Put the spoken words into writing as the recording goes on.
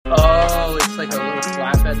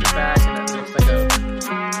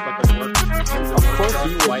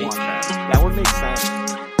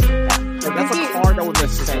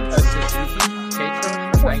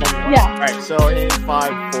right, so in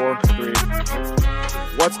 5, 4, 3.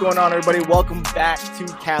 What's going on, everybody? Welcome back to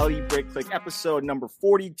Cali Break Click, episode number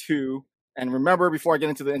 42. And remember, before I get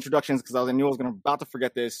into the introductions, because I knew I was about to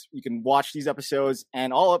forget this, you can watch these episodes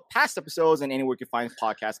and all of past episodes and anywhere you can find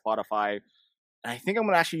podcasts, Spotify. And I think I'm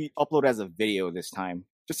going to actually upload it as a video this time,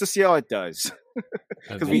 just to see how it does.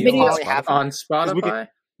 Because we finally have on Spotify.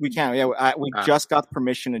 We can, yeah. We just got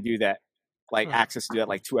permission to do that, access to do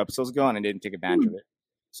that, 2 episodes ago, and I didn't take advantage of it.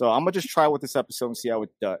 So I'm gonna just try with this episode and see how it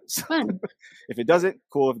does. If it does it,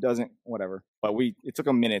 cool. If it doesn't, whatever. But it took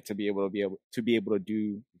a minute to be able to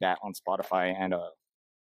do that on Spotify and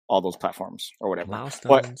all those platforms or whatever.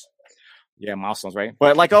 Milestones. Milestones, right?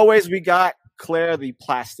 But like always, we got Claire, the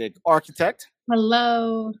plastic architect.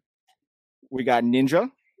 Hello. We got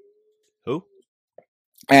Ninja. Who?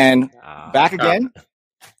 And back again.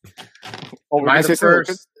 Am I the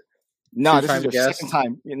first? No, this is your second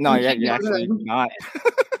time. No, you're actually not.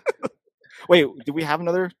 Wait, do we have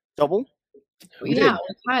another double? Yeah,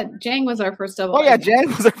 Jang was our first double. Oh yeah, Jang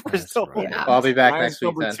was our first double. Yeah. I'll be back Ryan's next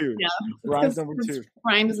week then. 2. Yeah. Ryan's number 2.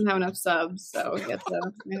 Ryan doesn't have enough subs, so we have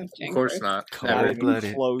Jang. Of course first. not. Not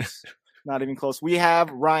even close. Not even close. We have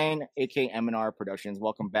Ryan, aka M&R Productions.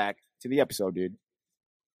 Welcome back to the episode, dude.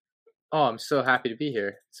 Oh, I'm so happy to be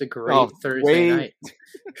here. It's a great Thursday night.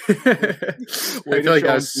 I feel like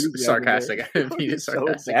that was sarcastic. I didn't mean it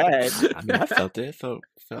sarcastic. I mean, I felt it. It felt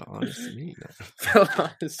honest to me. Felt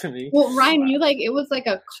honest to me. Well, Ryan, it was like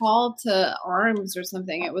a call to arms or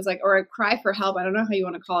something. It was or a cry for help. I don't know how you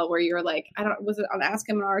want to call it, where you're was it on Ask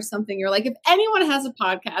M&R or something? You're like, if anyone has a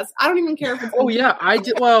podcast, I don't even care if it's. Oh, yeah. I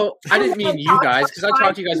did. Well, I didn't mean you guys, because I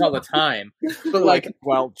talk to you guys all the time. But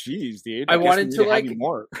geez, dude. I wanted to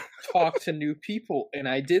more. Talk to new people, and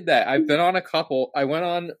I did that. I've been on a couple. I went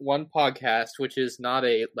on one podcast, which is not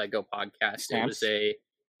a Lego podcast. Stamps? It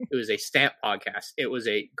was a stamp podcast. It was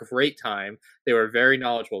a great time. They were very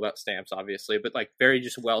knowledgeable about stamps, obviously, but very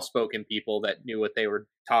just well-spoken people that knew what they were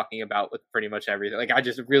talking about with pretty much everything. I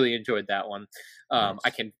just really enjoyed that one. Nice. I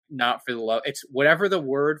can not for the love. It's whatever the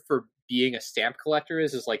word for being a stamp collector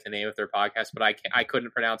is the name of their podcast, but I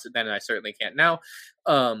couldn't pronounce it then, and I certainly can't now.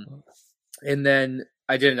 And then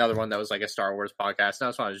I did another one that was a Star Wars podcast. And that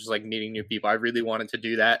was fun. It was just meeting new people. I really wanted to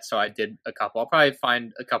do that. So I did a couple. I'll probably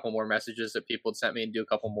find a couple more messages that people had sent me and do a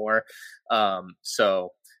couple more. That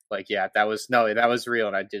was real.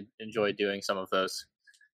 And I did enjoy doing some of those.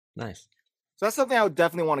 Nice. So that's something I would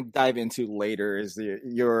definitely want to dive into later is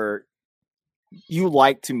you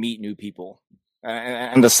like to meet new people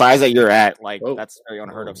and the size that you're at, that's very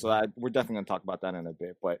unheard of. So we're definitely going to talk about that in a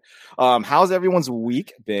bit. But how's everyone's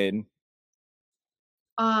week been?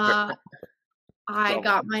 I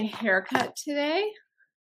got my haircut today.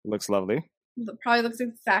 Looks lovely. It probably looks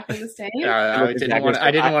exactly the same. I didn't want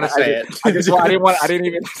to say it.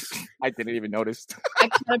 I didn't even notice. I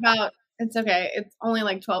cut about. It's okay. It's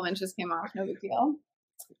only 12 inches came off. No big deal.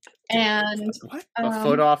 And what? A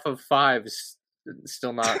foot off of 5 is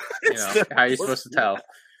still not. How are you supposed to tell?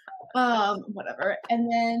 Whatever. And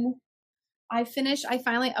then I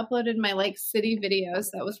finally uploaded my city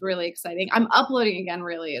videos. That was really exciting. I'm uploading again,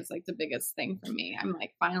 really. It's the biggest thing for me. I'm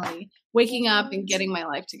finally waking up and getting my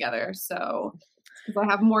life together. So because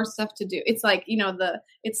I have more stuff to do. It's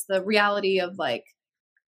it's the reality of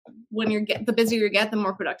when the busier you get, the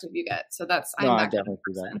more productive you get. So that's I'm back to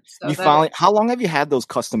that. So how long have you had those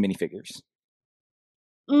custom minifigures?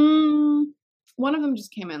 One of them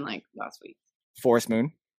just came in last week. Forest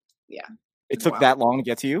Moon? Yeah. It took that long to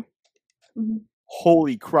get to you? Mm-hmm.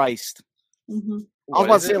 Holy Christ. Mm-hmm. I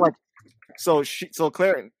was about to say so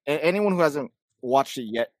Claire, anyone who hasn't watched it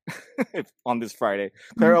yet on this Friday,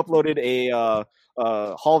 Claire uploaded a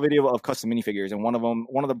haul video of custom minifigures, and one of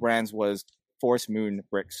the brands was Forest Moon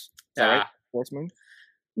bricks. Is that right? Forest Moon?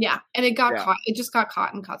 Yeah. And it got caught. It just got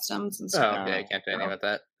caught in customs and stuff. Oh, okay. I can't do anything about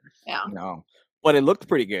that. Yeah. No. But it looked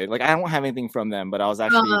pretty good. I don't have anything from them, but I was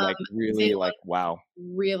actually really wow.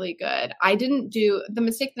 Really good. I didn't do the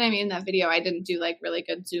mistake that I made in that video. I didn't do really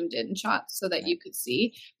good zoomed in shots so that you could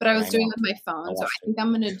see, but I was doing it with my phone. So I think I'm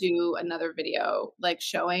going to do another video,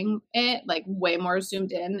 showing it way more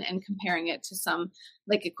zoomed in and comparing it to some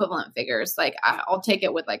equivalent figures. I'll take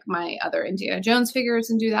it with my other Indiana Jones figures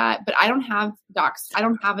and do that, but I don't have I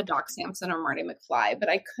don't have a Doc Samson or Marty McFly, but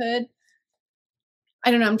I could. I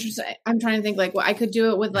don't know. I'm trying to think I could do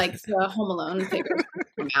it with the Home Alone figures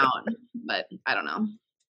come out, but I don't know.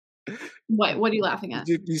 What are you laughing at?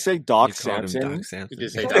 Did you say Doc Samson? Doc Samson. You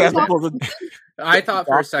just say Doc Samson. I thought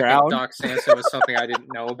for a second Doc Samson was something I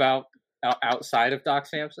didn't know about. outside of Doc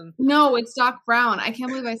Samson? No, it's Doc Brown. I can't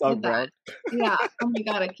believe I Doc said Brown. that. Yeah. Oh my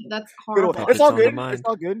god, that's Good one. horrible. It's all It's on the good. mind. It's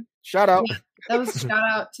all good. Shout out. Yeah, that was a shout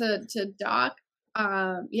out to Doc.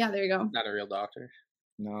 Yeah, there you go. Not a real doctor.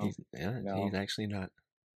 No, He's actually not.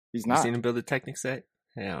 he's You not. seen him build a Technic set?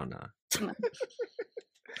 Hell no.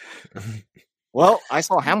 Well, I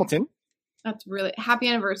saw Hamilton. That's really happy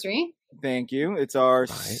anniversary. Thank you. It's our Right.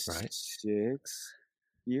 6 years.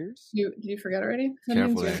 Did you forget already? That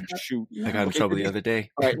Careful means you're- there. Shoot. I got in trouble the other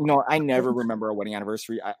day. All right, I never remember a wedding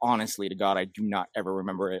anniversary. I honestly, to God, I do not ever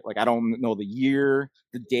remember it. Like, I don't know the year,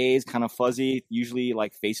 the day is kind of fuzzy. Usually,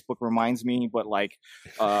 like, Facebook reminds me, but like,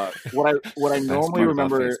 what I Best normally part about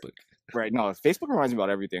remember, Facebook. right? No, Facebook reminds me about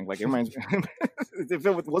everything. Like, it reminds me. If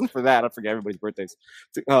it wasn't for that, I'd forget everybody's birthdays.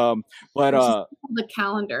 But the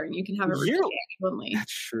calendar, and you can have it You- only.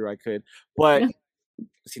 that's true. I could, but.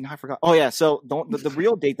 See, now I forgot. Oh yeah, so the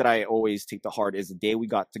real date that I always take to heart is the day we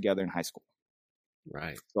got together in high school.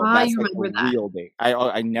 Right. So Ah, that's you like remember the that. real date.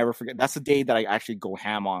 I never forget. That's the day that I actually go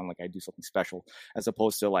ham on. Like I do something special, as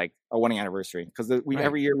opposed to like a wedding anniversary. Because Right.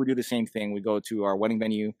 every year we do the same thing. We go to our wedding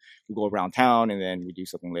venue, we go around town, and then we do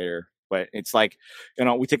something later. But it's like,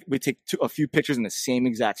 we take a few pictures in the same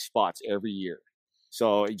exact spots every year.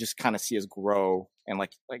 So you just kind of see us grow. And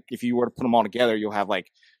like if you were to put them all together, you'll have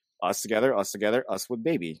like us together, us with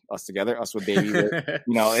baby, us together, us with baby.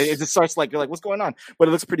 It just starts like, you're like, what's going on? But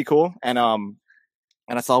it looks pretty cool. And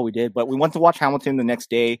that's all we did. But we went to watch Hamilton the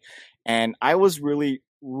next day. And I was really,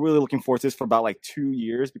 really looking forward to this for about like 2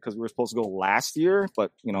 years because we were supposed to go last year.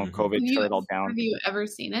 But, Mhm. COVID shut it all down. Have you ever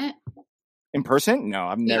seen it? In person? No,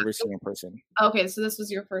 I've Yeah. never seen it in person. Okay, so this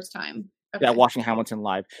was your first time. Okay. Yeah, watching Hamilton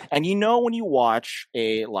live. And when you watch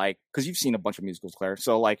because you've seen a bunch of musicals, Claire.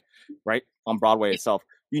 So like, right, on Broadway itself,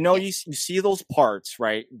 you see those parts,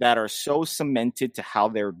 right, that are so cemented to how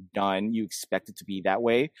they're done. You expect it to be that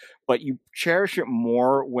way, but you cherish it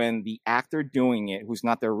more when the actor doing it, who's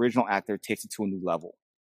not the original actor, takes it to a new level.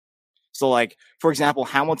 So like, for example,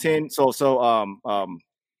 Hamilton.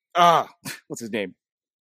 What's his name?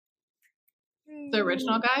 The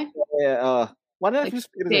original guy, Yeah. Why did I Like just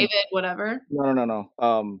forget his name? David, whatever. No.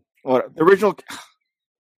 The original.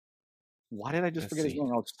 Why did I just Let's forget his see.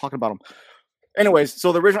 name? I was talking about him. Anyways,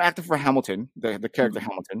 so the original actor for Hamilton, the character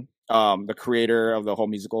Hamilton, the creator of the whole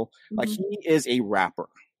musical, like Mhm. he is a rapper,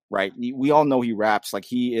 right? We all know he raps. Like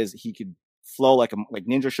he could flow like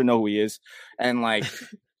Ninja should know who he is, and like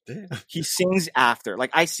Damn. he sings after.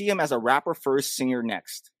 Like I see him as a rapper first, singer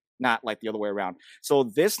next, not like the other way around. So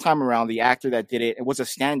this time around, the actor that did it was a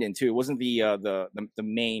stand-in too. It wasn't the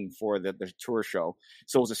main for the tour show.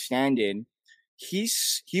 So it was a stand-in. He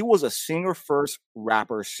was a singer first,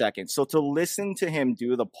 rapper second. So to listen to him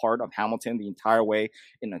do the part of Hamilton the entire way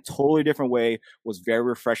in a totally different way was very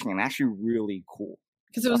refreshing and actually really cool.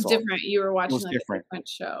 Because it was That's all. different. You were watching like different. a different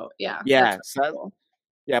show. Yeah. Yeah, that's so cool.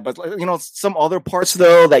 Yeah, but some other parts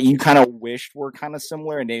though that you kind of wished were kind of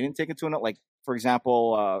similar and they didn't take it to it. Like for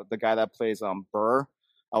example, the guy that plays Burr,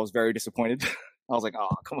 I was very disappointed. I was like, oh,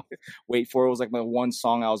 come on, wait for it. It was like my one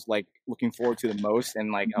song I was like looking forward to the most,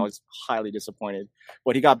 and like I was highly disappointed.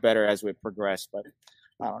 But he got better as we progressed. But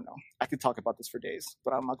I don't know. I could talk about this for days,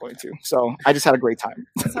 but I'm not going to. So I just had a great time.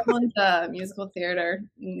 Someone's a musical theater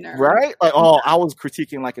nerd. Right? Like, I was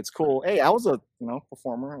critiquing like it's cool. Hey, I was a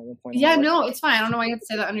performer at one point. in my Yeah, life. no, it's fine. I don't know why you have to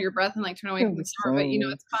say that under your breath and like turn away Yeah, from the it's camera, but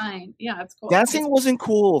fine. it's fine. Yeah, it's cool. Dancing wasn't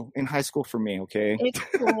cool in high school for me. Okay, It's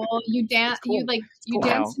cool. You dance. cool. You cool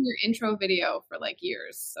danced now. in your intro video for like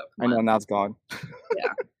years. So I come know on. now it's gone.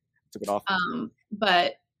 Yeah. Took it off.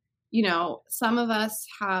 But some of us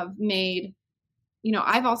have made.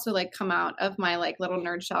 I've also like come out of my like little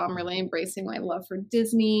nerd shell. I'm really embracing my love for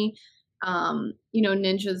Disney.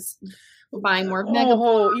 Ninjas buying more Mega.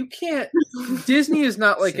 Oh, you can't. Disney is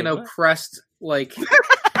not like Say an what? oppressed like What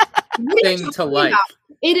are you thing to talking like. about?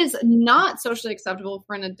 It is not socially acceptable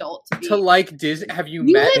for an adult to be. To like Disney. Have you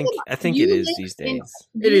You met? live I think You it is live these in- days.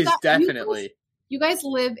 It You is got- definitely. You guys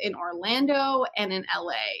live in Orlando and in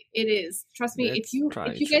LA. It is. Trust me. That's If you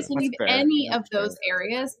probably guys true. leave That's fair. any That's of those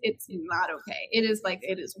areas, it's not okay. It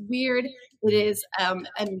is weird. It is and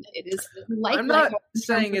it is like. I'm not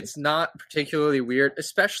saying it's not particularly weird,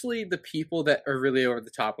 especially the people that are really over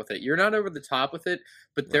the top with it. You're not over the top with it,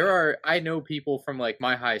 but I know people from like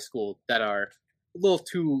my high school that are a little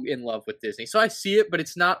too in love with Disney. So I see it, but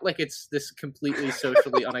it's not like it's this completely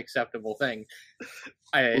socially unacceptable thing.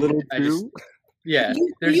 I just, yeah.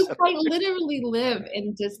 You quite literally live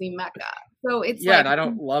in Disney Mecca, so it's and I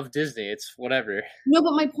don't love Disney. It's whatever. No,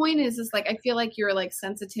 but my point is like I feel like your like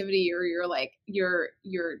sensitivity or your like your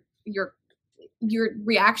your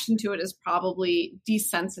reaction to it is probably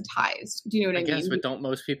desensitized. Do you know what I guess, mean? but don't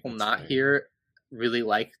most people not here really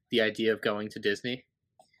like the idea of going to Disney?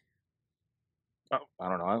 I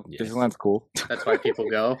don't know. Yes. Disneyland's cool. That's why people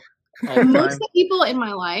go all the Most time. of the people in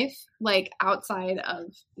my life, like outside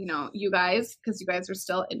of, you know, you guys, because you guys are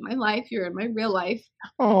still in my life, you're in my real life.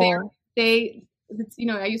 It's, you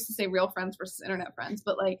know, I used to say real friends versus internet friends,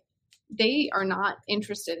 but like they are not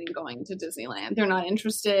interested in going to Disneyland. They're not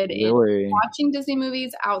interested in watching Disney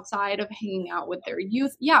movies outside of hanging out with their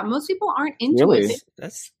youth. Yeah, most people aren't into it.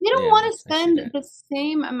 They don't want to spend the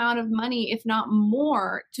same amount of money, if not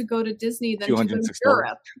more, to go to Disney than to go to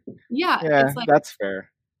Europe. Yeah, it's like, that's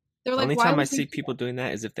fair. They're like, the only time I see people doing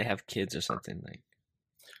that is if they have kids or something. Like,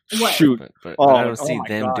 what? Shoot, but I don't see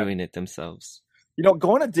them doing it themselves. You know,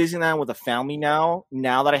 going to Disneyland with a family now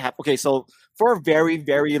that I have, so for a very,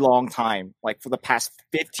 very long time, like for the past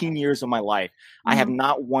 15 years of my life, I have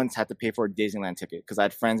not once had to pay for a Disneyland ticket because I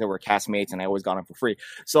had friends that were castmates and I always got them for free.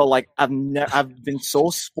 So like I've been so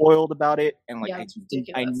spoiled about it, and like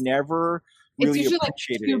I never really appreciated it.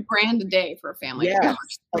 It's usually like $2,000 a day for a family. Yeah,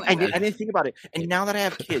 like I didn't think about it. And now that I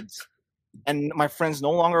have kids, and my friends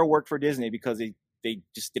no longer work for Disney because they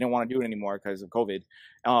just didn't want to do it anymore because of COVID.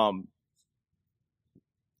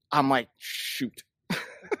 I'm like, shoot.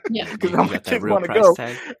 Yeah, because my kids want to go.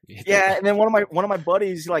 Yeah, and then one of my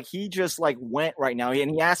buddies, like, he just like went right now,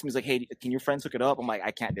 and he asked me, he's like, "Hey, can your friends hook it up?" I'm like,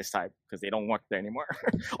 "I can't this time because they don't work there anymore.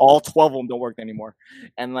 All 12 of them don't work there anymore."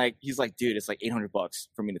 And like, he's like, "Dude, it's like $800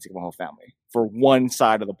 for me to take my whole family for one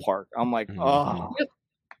side of the park." I'm like, "Oh,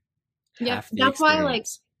 yeah." That's why, like.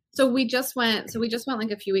 So we just went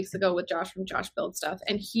like a few weeks ago with Josh from Josh Build Stuff,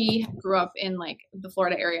 and he grew up in like the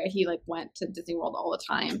Florida area. He like went to Disney World all the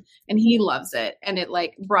time, and he loves it. And it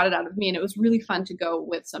like brought it out of me, and it was really fun to go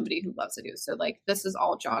with somebody who loves it too. So like this is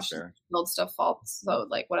all Josh Build Stuff fault. So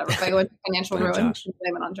like whatever, if I go into financial ruin, I should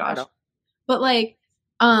blame it on Josh. But like,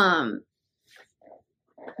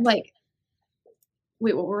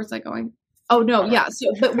 wait, what was I going? Oh no, yeah. So,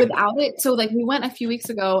 but without it, so like we went a few weeks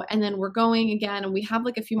ago, and then we're going again, and we have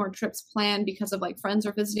like a few more trips planned because of like friends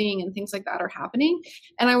are visiting and things like that are happening.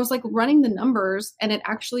 And I was like running the numbers, and it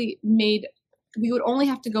actually made we would only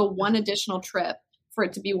have to go one additional trip for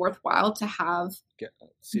it to be worthwhile to have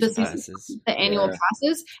the annual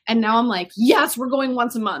passes. And now I'm like, yes, we're going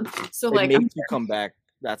once a month. So like, makes you come back.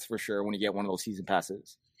 That's for sure when you get one of those season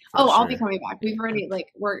passes. I'll be coming back. We've already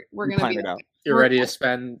we're gonna be out. You're ready to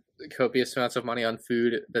spend copious amounts of money on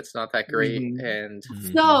food that's not that great, and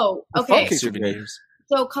so okay. Souvenirs.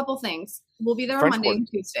 So a couple things. We'll be there on Monday and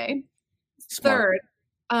Tuesday. Third,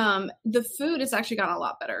 the food has actually gotten a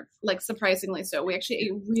lot better. Like surprisingly so. We actually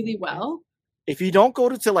ate really well. If you don't go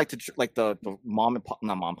to the mom and pop,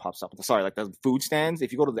 not mom and pop stuff, sorry, like the food stands.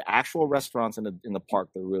 If you go to the actual restaurants in the park,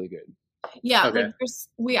 they're really good. Yeah, like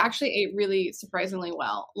we actually ate really surprisingly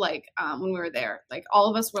well. Like when we were there, like all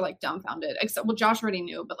of us were like dumbfounded. Except Josh already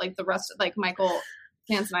knew, but like the rest, like Michael,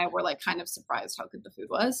 Vance, and I were like kind of surprised how good the food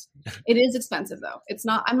was. It is expensive though. It's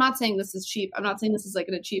not. I'm not saying this is cheap. I'm not saying this is like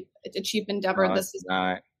a cheap endeavor. No, this is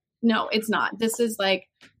not. No, it's not. This is like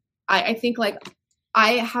I think like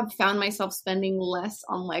I have found myself spending less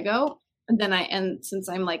on Lego and since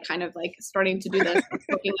I'm like kind of like starting to do this,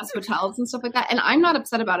 booking us hotels and stuff like that, and I'm not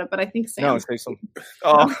upset about it, but I think Sam. No, say something.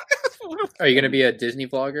 Oh, are you going to be a Disney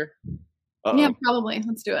vlogger? Yeah, probably.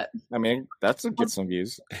 Let's do it. I mean, that's get some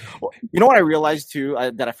views. Well, you know what I realized too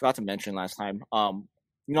that I forgot to mention last time. You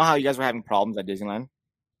know how you guys were having problems at Disneyland,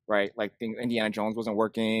 right? Like Indiana Jones wasn't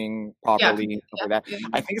working properly and stuff like that.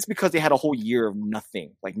 I think it's because they had a whole year of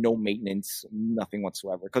nothing, like no maintenance, nothing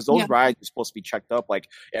whatsoever. Because those rides are supposed to be checked up like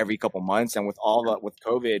every couple months, and with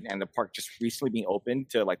COVID and the park just recently being open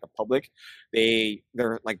to like the public,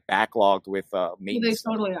 they're like backlogged with maintenance.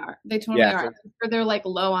 They totally are. They totally are. Or they're like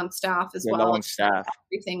low on staff as well. Low on staff.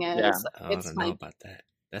 Everything is. Yeah. I don't know about that.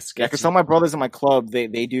 That's sketchy. Yeah, because some of my brothers in my club, they're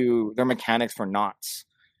mechanics for Knott's.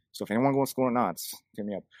 So if anyone goes to school in Knott's, hit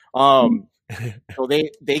me up. So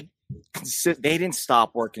they didn't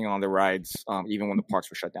stop working on the rides, even when the parks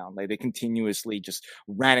were shut down. Like they continuously just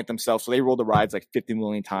ran it themselves. So they rolled the rides like 50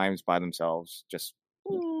 million times by themselves, just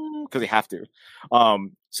because they have to.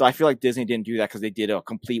 So I feel like Disney didn't do that because they did a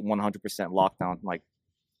complete 100% lockdown, like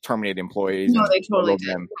terminated employees. No, they totally did.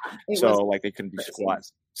 Them. So like they couldn't do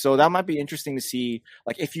squats. So that might be interesting to see,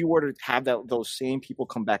 like if you were to have those same people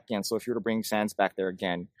come back again. So if you were to bring Sans back there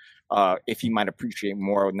again, if you might appreciate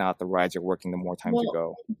more now that the rides are working, the more times you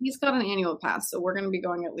go. He's got an annual pass, so we're going to be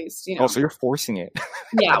going at least. Oh, so you're forcing it?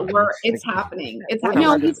 Yeah, it's happening. It's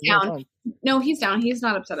no, he's down. No, he's down. He's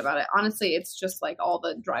not upset about it. Honestly, it's just like all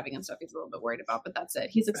the driving and stuff he's a little bit worried about, but that's it.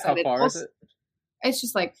 He's excited. How far is it? It's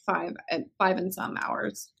just like 5 and some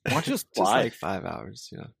hours. Why don't you just Just fly? like 5 hours,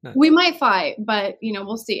 you know. No. We might fly, but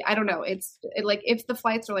we'll see. I don't know. It's like if the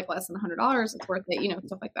flights are like less than $100, it's worth it.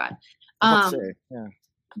 Stuff like that. Let's say, yeah.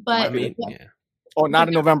 But I mean, yeah. Oh, not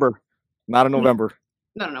in November. Not in November.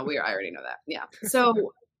 No. I already know that. Yeah.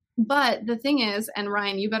 So, but the thing is, and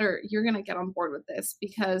Ryan, you're going to get on board with this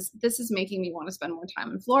because this is making me want to spend more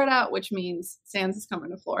time in Florida, which means Sans is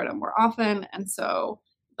coming to Florida more often. And so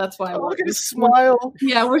that's why Look at his smile.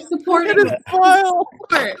 Yeah, we're supporting Look at his smile.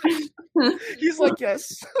 it. He's like,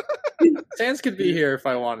 yes. Sans could be here if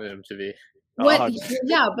I wanted him to be. What?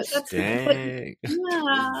 Yeah, but that's Dang.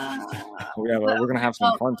 yeah. We're gonna have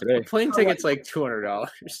some fun today. Plane ticket's like $200.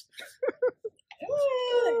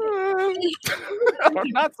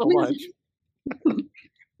 Not so much.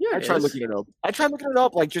 Yeah, I tried looking it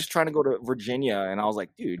up. Like just trying to go to Virginia, and I was like,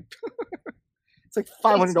 dude, it's like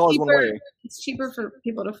 $500 one way. It's cheaper for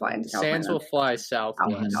people to fly into California. Sans will fly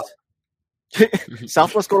Southwest.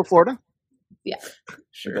 Southwest go to Florida? Yeah.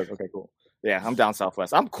 Sure. It does. Okay, cool. Yeah, I'm down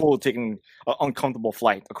Southwest. I'm cool taking an uncomfortable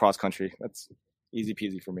flight across country. That's easy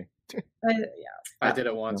peasy for me. Yeah. I did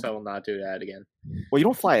it once. I will not do that again. Well, you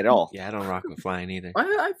don't fly at all. Yeah, I don't rock with flying either.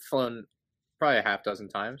 I've flown probably a half dozen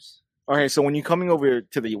times. Okay, so when you're coming over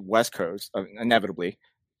to the West Coast, inevitably,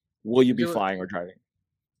 will you be flying or driving?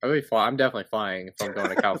 I'm definitely flying if I'm going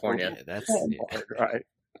to California. Yeah, that's Right.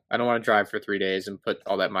 I don't want to drive for 3 days and put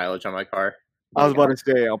all that mileage on my car. I was about to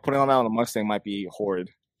say, putting on that on a Mustang might be horrid.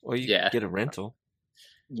 Well, you Yeah. get a rental.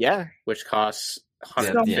 Yeah. Which costs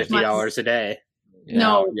Yeah, $150 a day. Yeah.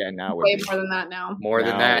 No, Yeah, now way we're more than that now. More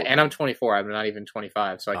than No. that. And I'm 24. I'm not even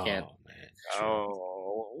 25, so I can't. Oh, man.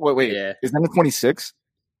 Oh, wait. Yeah. Is that the 26?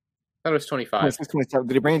 I thought it was 25. 26, 27.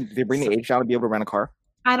 Did they bring the age down to be able to rent a car?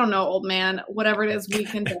 I don't know, old man. Whatever it is, we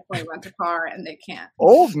can definitely rent a car, and they can't.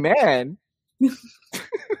 Old man. Do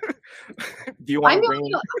you want I'm to the,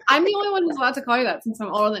 bring? I'm the only one who's allowed to call you that since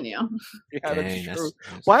I'm older than you. Yeah, Dang, that's true.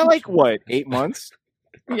 that's By like what? 8 months?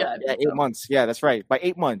 Yeah. Yeah, 8 months. Yeah, that's right. By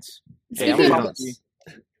 8 months. Speaking I'm of- probably-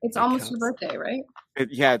 It's almost your birthday, right?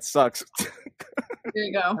 it sucks. There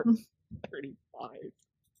you go. 35.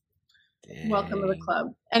 Welcome to the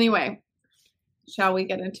club. Anyway, shall we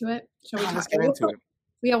get into it? Shall we Let's talk get into it.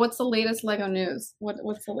 Yeah, what's the latest Lego news?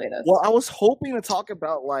 What's the latest? Well, I was hoping to talk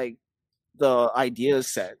about like the idea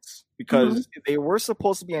sets because they were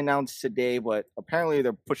supposed to be announced today, but apparently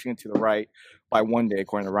they're pushing it to the right by one day,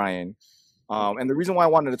 according to Ryan. And the reason why I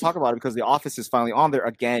wanted to talk about it because the Office is finally on there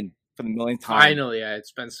again for the millionth time. Finally, yeah.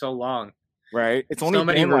 It's been so long. Right? It's only So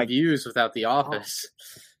many been like, reviews without The Office.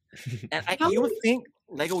 and you would think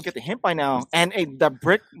Lego would get the hint by now. And the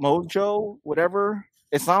Brick Mojo, whatever,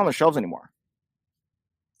 it's not on the shelves anymore.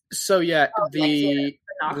 So yeah, the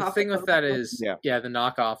knockoff thing with that is Yeah. the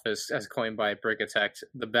knockoff is as coined by Brickitect,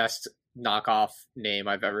 the best knockoff name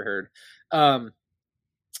I've ever heard.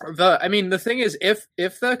 The thing is if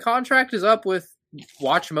the contract is up with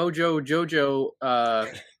Watch Mojo Jojo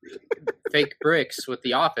fake bricks with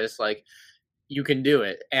The Office, like you can do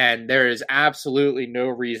it, and there is absolutely no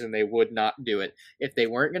reason they would not do it. If they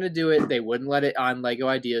weren't going to do it, they wouldn't let it on Lego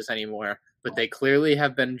Ideas anymore. But they clearly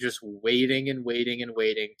have been just waiting and waiting and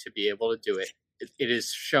waiting to be able to do it. It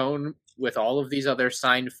is shown with all of these other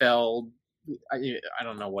Seinfeld. I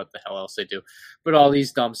don't know what the hell else they do, but all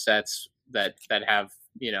these dumb sets that have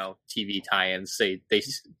TV tie-ins, they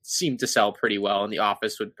seem to sell pretty well, and The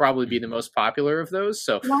Office would probably be the most popular of those.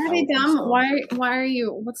 So why are they dumb? Why are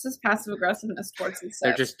you? What's this passive aggressiveness towards these sets?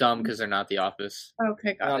 they're just dumb because they're not The Office.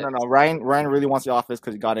 Okay, got it. No. Ryan really wants The Office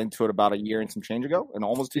because he got into it about a year and some change ago, and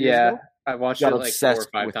almost 2 years ago. I watched Got it like 4 obsessed or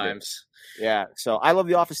 5 with it. times. Yeah, so I love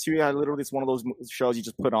The Office too. Yeah, literally, it's one of those shows you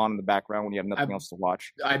just put on in the background when you have nothing else to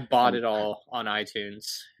watch. I bought it all on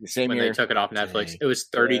iTunes The same when year, they took it off Netflix. Dang. It was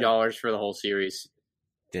 $30 for the whole series.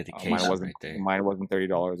 Dedication mine wasn't. right there. Mine wasn't $30. It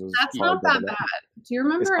was That's probably not that double bad. Do you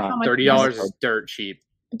remember It's how not. much? $30 is dirt cheap.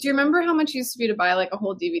 Do you remember how much it used to be to buy like a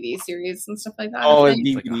whole DVD series and stuff like that? Oh, I and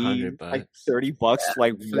think? DVD, $100. like $30 for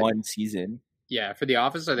like one season. Yeah, for The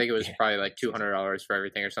Office, I think it was probably like $200 for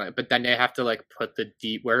everything or something. But then they have to like put the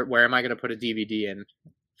where am I going to put a DVD in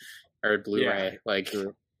or a Blu-ray? Like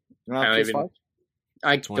True. You I don't even. PS5?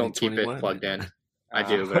 I don't keep it 2021, plugged in. I Ah,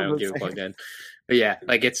 do, but I don't keep it plugged in. But yeah,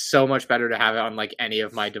 like it's so much better to have it on like any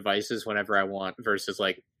of my devices whenever I want versus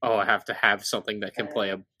like, oh, I have to have something that can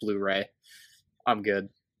play a Blu-ray. I'm good.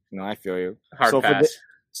 No, I feel you. Hard So pass.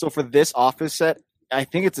 for this Office set, I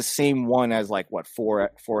think it's the same one as like what four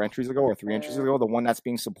entries ago or 3 entries ago. The one that's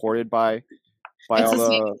being supported by It's all the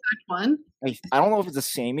same the. exact one. I don't know if it's the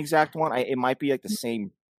same exact one. It might be like the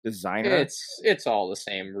same designer. It's all the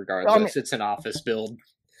same regardless. It's an Office build.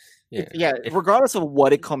 Regardless of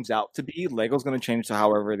what it comes out to be, Lego's going to change to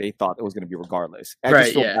however they thought it was going to be regardless. I Right,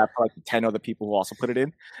 just feel yeah. bad for like the 10 other people who also put it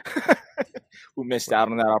in, who missed out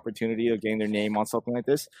on that opportunity of getting their name on something like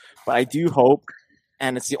this. But I do hope,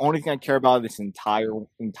 and it's the only thing I care about this entire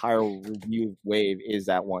review wave is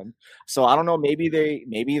that one. So I don't know, maybe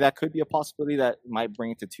that could be a possibility that might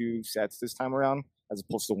bring it to 2 sets this time around, as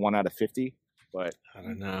opposed to 1 out of 50. But I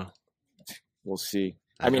don't know. we'll see.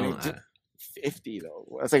 I mean, 50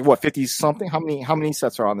 though. It's like what, 50 something? How many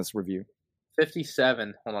sets are on this review?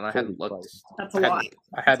 57. Hold on, I hadn't looked. That's a lot.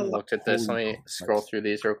 I hadn't looked at this. Let me scroll through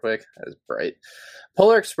these real quick. That was bright.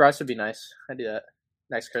 Polar Express would be nice. I'd do that.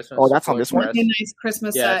 Nice Christmas. Oh, that's Polar on this one? A nice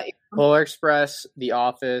Christmas set. Polar Express, The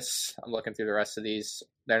Office. I'm looking through the rest of these.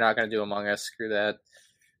 They're not going to do Among Us. Screw that.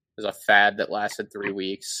 There's a fad that lasted 3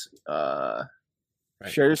 weeks. Share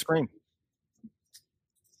your screen.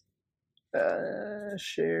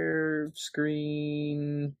 Share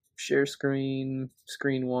screen,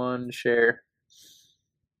 screen 1, share.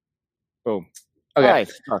 Boom. Okay.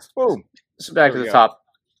 Nice. Boom. So back There to we the go. top.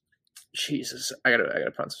 Jesus, I gotta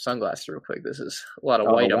put on some sunglasses real quick. This is a lot of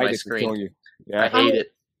Oh, white the on my white is killing screen. you. I Yeah. hate it.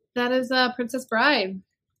 That is Princess Bride.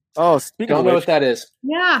 Oh, speaking Don't of know which, what that is.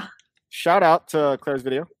 Yeah. shout out to Claire's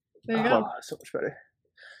video. There you go. So much better.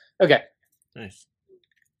 Okay. Nice.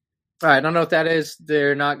 All right. I don't know what that is.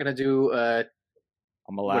 They're not gonna do I'm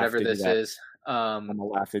gonna laugh. whatever they do this that. is. I'm gonna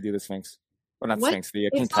laugh. They do the Sphinx. Or not What? Sphinx. The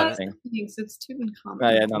King It's not Tut thing. Sphinx, it's Tutankhamun. Oh,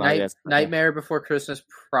 yeah, no, yes. Nightmare Before Christmas,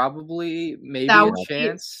 probably, maybe That a would be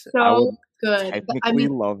chance. I So would good. Technically I mean,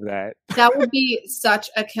 love that. that would be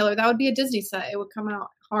such a killer. That would be a Disney set. It would come out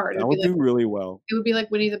hard. It That would would be do like really well.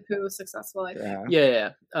 Winnie the Pooh successful. I think.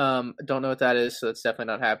 Yeah. Yeah. Don't know what that is, so that's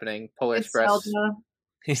definitely not happening. Polar It's Express. Zelda.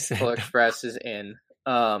 He said, Polar Express is in.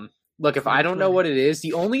 Look, if I don't know what it is,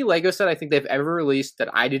 the only Lego set I think they've ever released that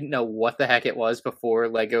I didn't know what the heck it was before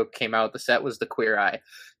Lego came out with the set was the Queer Eye.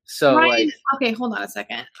 So Ryan, like, okay, hold on a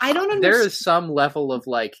second. I don't understand. there is some level of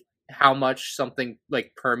like how much something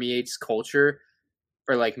like permeates culture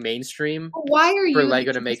or like mainstream Why are you for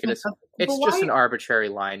Lego to make it a. It's just an arbitrary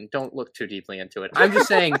line. Don't look too deeply into it. I'm just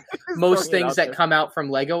saying most things that come out from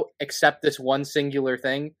Lego, except this one singular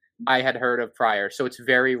thing, I had heard of prior. So it's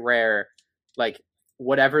very rare. Like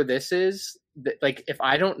whatever this is, like if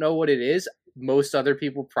I don't know what it is, most other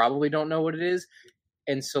people probably don't know what it is.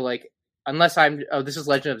 And so like unless this is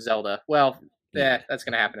Legend of Zelda. Well, that's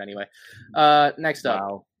gonna happen anyway. Next up,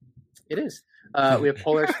 Wow. it is. We have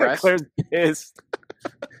Polar Express. Claire's pissed.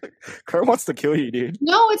 Claire wants to kill you, dude.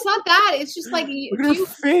 No, it's not that. It's just like Look at her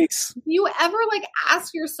face. do you ever like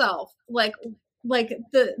ask yourself like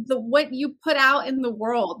the what you put out in the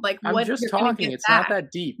world, like I'm what just you're gonna talking. get It's back? not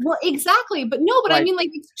that deep. Well, exactly, but no, but I Like- mean, like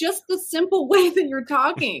it's just the simple way that you're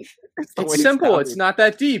talking. The way It's simple. sounded. It's not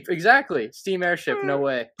that deep. Exactly. Steam Airship. No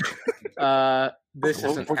way. This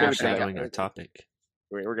We'll isn't get to actually that. happening. going our topic.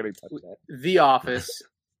 Wait, we're gonna touch that. The Office,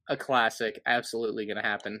 a classic. Absolutely going to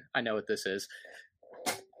happen. I know what this is.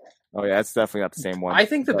 Oh yeah, it's definitely not the same one. I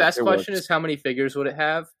think the but best it question works. is how many figures would it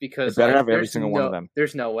have? Because It better like, have every there's single one of them.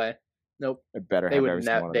 There's no way. Nope. It better They have would every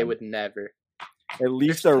single one of They them. would never. At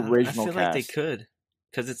least the original I feel cast. like they could,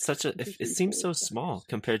 because it's such a. It seems so small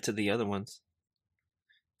compared to the other ones.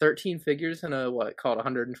 13 figures in a what called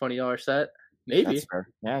 $120 set? Maybe. That's fair.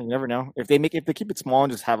 Yeah, you never know. If they keep it small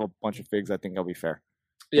and just have a bunch of figs, I think that'll be fair.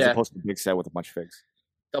 As Yeah. opposed to a big set with a bunch of figs.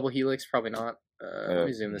 Double Helix, probably not. Let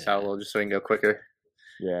me zoom this out a little just so we can go quicker.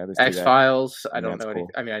 Yeah, let's do X that. Files. I Yeah, don't that's know. cool.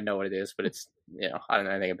 I mean, I know what it is, but it's I don't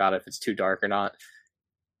know anything about it. If it's too dark or not.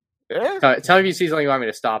 Eh? Tell me if you see something you want me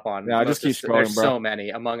to stop on. No, just keep There's scrolling, bro. so many.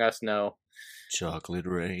 Among Us, no. Chocolate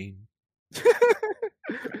rain.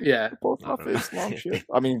 Yeah, Both I don't know. office, long shit.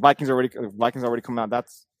 I mean, Vikings already come out.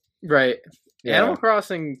 That's right. yeah. Animal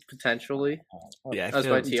Crossing potentially. Yeah, I That's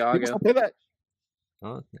feel by like- People Tiago. still play that?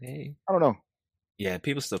 Oh, hey. I don't know. Yeah,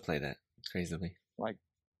 people still play that crazily.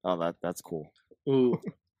 Oh, that's cool. Ooh,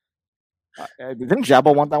 Didn't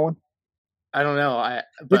Jabba want that one? I don't know.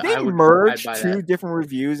 Did But they I would merge I'd buy two that. different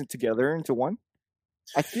reviews together into one?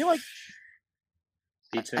 I feel like.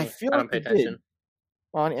 Me too. I feel I like don't pay they did. attention.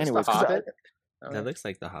 Well, It's anyways, the Hobbit. Oh. That looks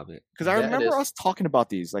like The Hobbit. because I Yeah, it remember is. us talking about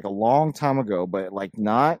these like a long time ago, but like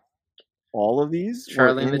not all of these. were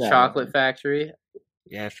Charlie and in the that Chocolate one. Factory.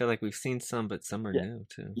 Yeah, I feel like we've seen some, but some are Yeah. new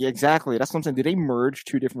too. Yeah, exactly. That's what I'm saying. Did they merge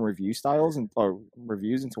two different review styles or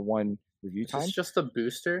reviews into one review Is time? this just a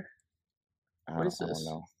booster? What is I don't this?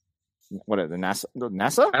 know. What are the NASA? The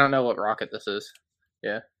NASA? I don't know what rocket this is. I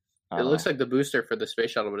It don't looks know. like the booster for the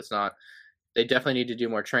space shuttle, but it's not. They definitely need to do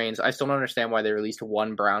more trains. I still don't understand why they released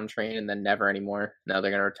one brown train and then never anymore. Now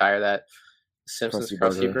they're going to retire that. Simpsons Krusty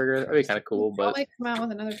Krusty Burger. Burger. That'd be kind of cool, They'll but like come out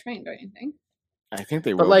with another train, don't you think? I think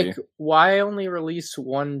they But will like, be. why only release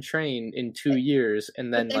one train in 2 years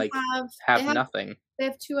and then But like they have nothing? They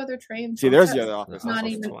have 2 other trains. See, on there's sets. the other office. It's not also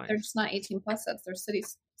even. twice. They're just not 18 plus sets. They're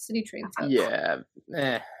city train sets. Yeah,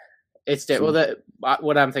 it's well.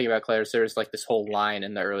 What I'm thinking about, Claire, is there's like this whole line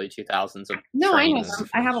in the early 2000s of No, I know trains. them.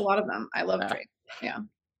 I have a lot of them. I love Yeah. trains. Yeah.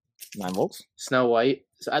 9 volts. Snow White.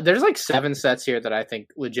 So, there's like 7 sets here that I think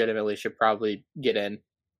legitimately should probably get in.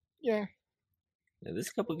 Yeah. Yeah, there's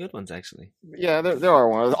a couple good ones actually. Yeah, there are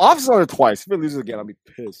one. The office are there twice. If it loses again, I'll be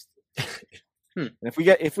pissed. And if we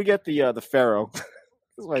get the Pharaoh, that's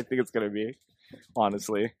what I think it's gonna be.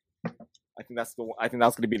 Honestly, I think that's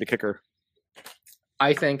gonna be the kicker.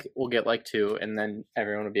 I think we'll get like 2, and then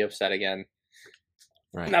everyone will be upset again.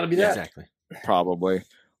 Right. That'll be that. Exactly. Probably.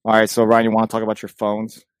 All right. So Ryan, you want to talk about your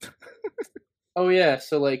phones? Oh yeah,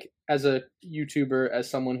 so like as a YouTuber, as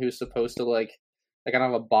someone who's supposed to like I don't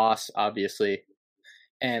have a boss, obviously,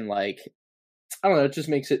 and like I don't know, it just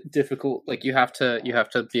makes it difficult. Like you have to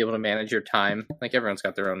be able to manage your time. Like everyone's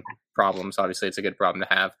got their own problems. Obviously, it's a good problem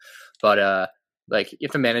to have, but like you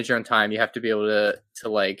have to manage your own time. You have to be able to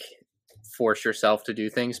like force yourself to do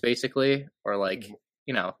things, basically, or like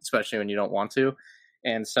especially when you don't want to.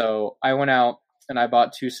 And so I went out and I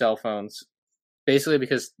bought 2 cell phones. Basically,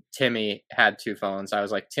 because Timmy had 2 phones, I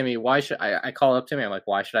was like, Timmy, why should I called up Timmy? I'm like,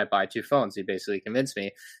 why should I buy 2 phones? He basically convinced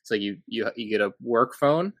me. So you get a work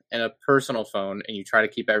phone and a personal phone, and you try to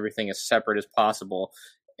keep everything as separate as possible.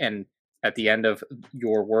 And at the end of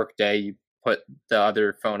your work day, you put the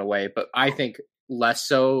other phone away. But I think less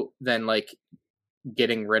so than like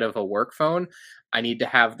getting rid of a work phone. I need to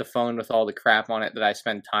have the phone with all the crap on it that I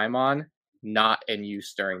spend time on not in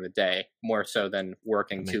use during the day, more so than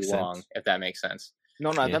working too long, if that makes sense.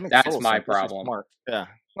 No, Yeah. that makes That's total my sense. That's problem. Smart. Yeah.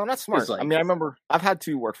 No, that's smart. Like, I mean, I remember I've had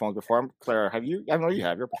 2 work phones before. Claire, have you? I know you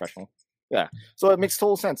have. You're a professional. Yeah. So it makes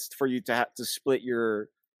total sense for you to have to split your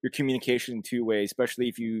communication in 2 ways, especially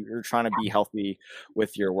if you're trying to be healthy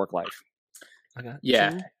with your work life. I got yeah,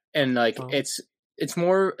 2. and like Oh. it's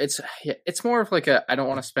more of like a I don't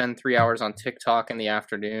want to spend 3 hours on TikTok in the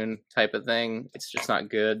afternoon type of thing. It's just not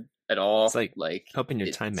good at all. It's like helping your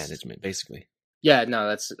time it's- management, basically. Yeah, no,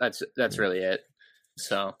 that's really it.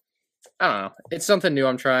 So I don't know. It's something new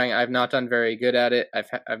I'm trying. I've not done very good at it.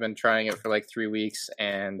 I've been trying it for like 3 weeks,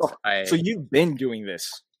 and So you've been doing this,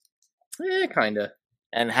 kind of.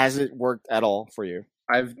 and has it worked at all for you?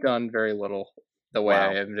 I've done very little the way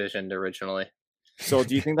Wow. I envisioned originally. So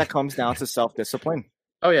do you think that comes down to self-discipline?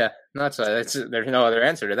 Oh yeah, there's no other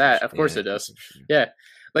answer to that. Of course Yeah, it does. for sure. Yeah,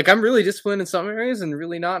 like I'm really disciplined in some areas and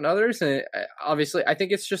really not in others. And obviously, I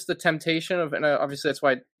think it's just the temptation of, and obviously that's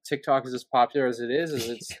why TikTok is as popular as it is. Is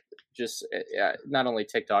it's just not only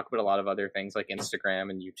TikTok but a lot of other things like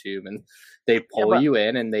Instagram and YouTube, and they pull you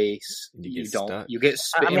in and You get stuck. you get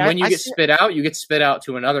spit, I mean, and when I you get see- spit out, you get spit out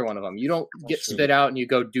to another one of them. You don't get true. spit out and you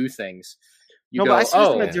go do things. You No, go, but I see this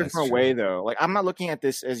in oh, a that's different true. way, though. Like, I'm not looking at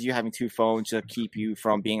this as you having 2 phones to keep you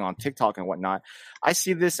from being on TikTok and whatnot. I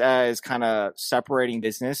see this as kind of separating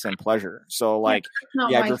business and pleasure. So, like, That's not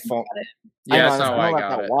you have why your I phone. got it. yeah, that's know, not why I that's got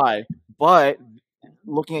not it. why. But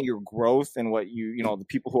looking at your growth and what the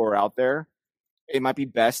people who are out there, it might be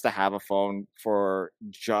best to have a phone for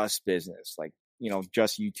just business, like,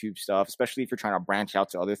 just YouTube stuff, especially if you're trying to branch out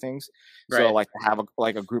to other things. So Right. like to have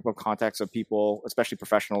a group of contacts of people, especially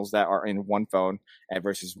professionals that are in one phone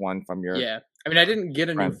versus one from your, Yeah, I mean, I didn't get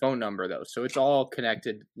a new friend. phone number though, so it's all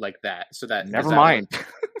connected like that. So that never mind.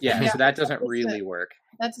 Yeah, Yeah, so that doesn't that's really it. work.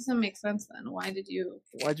 That doesn't make sense then. Why did you?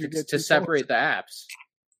 Why'd you It's get to 2 phones? separate the apps,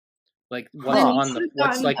 like what's Huh. on the Should've what's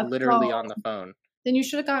gotten like a literally phone. on the phone. Then you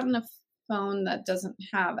should have gotten a phone that doesn't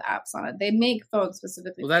have apps on it. They make phones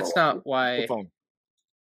specifically. Well, that's for not The why. phone.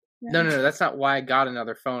 No, that's not why I got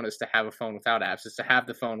another phone. Is to have a phone without apps. It's to have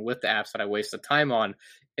the phone with the apps that I waste the time on,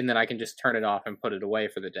 and then I can just turn it off and put it away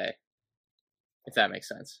for the day. If that makes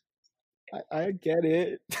sense. I get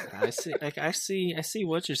it. I see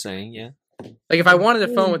what you're saying. Yeah. Like if I wanted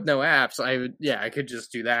a phone with no apps, I could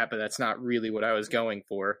just do that. But that's not really what I was going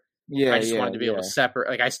for. Yeah, I just wanted to be able to separate.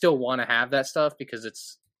 Like I still want to have that stuff because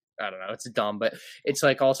it's, I don't know, it's dumb, but it's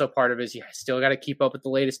like also part of it is you still got to keep up with the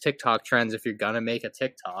latest TikTok trends if you're gonna make a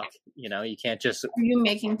TikTok. You know, you can't just. Are you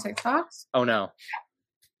making TikToks? Oh no,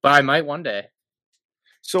 but I might one day.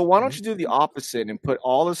 So why don't you do the opposite and put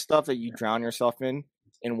all the stuff that you drown yourself in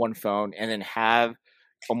one phone, and then have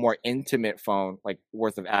a more intimate phone, like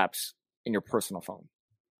worth of apps, in your personal phone?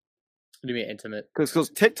 What do you mean intimate?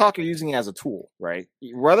 Because TikTok you're using it as a tool, right?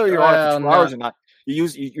 Whether you're on it for 2 hours or not,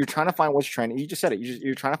 You're trying to find what's trending. You just said it.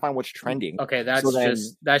 You're trying to find what's trending. Okay,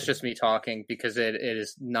 that's just me talking, because it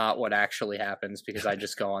is not what actually happens, because I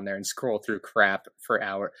just go on there and scroll through crap for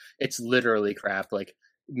hours. It's literally crap. Like,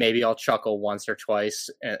 maybe I'll chuckle once or twice.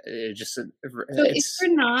 So if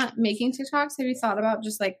you're not making TikToks, have you thought about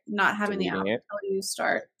just like not having the app until you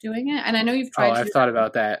start doing it? And I know you've tried. I've thought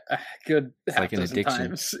about that. Good. It's like an addiction.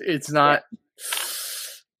 Times. It's not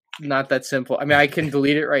that simple. I mean, I can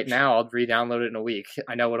delete it right now. I'll re-download it in a week.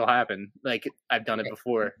 I know what'll happen. Like, I've done it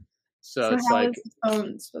before. So it's how like, is the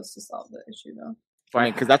phone supposed to solve the issue though? I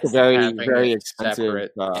mean, because that's a very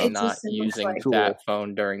expensive. Not using that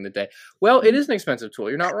phone during the day. Well, it is an expensive tool.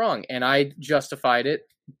 You're not wrong, and I justified it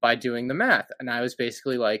by doing the math. And I was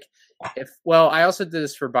basically like, I also did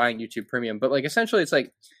this for buying YouTube Premium, but like essentially, it's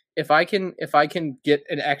like if I can get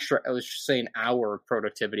an extra, let's just say an hour of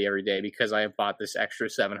productivity every day because I have bought this extra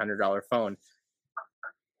 $700 phone.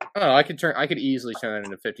 I don't know, I could easily turn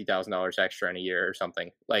that into $50,000 extra in a year or something.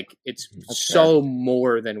 Like, it's so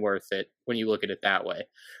more than worth it when you look at it that way.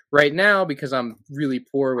 Right now, because I'm really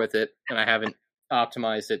poor with it and I haven't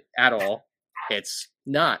optimized it at all, it's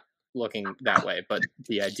not looking that way. But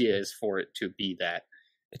the idea is for it to be that.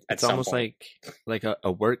 It's almost like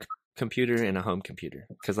a work computer and a home computer.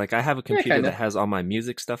 Because like I have a computer that has all my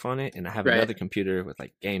music stuff on it, and I have another computer with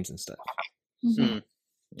like games and stuff. Mm-hmm.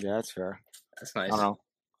 Yeah, that's fair. That's nice. I don't know.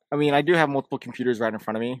 I mean, I do have multiple computers right in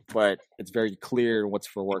front of me, but it's very clear what's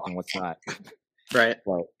for work and what's not. Right.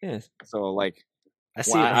 But, yeah. So, like, I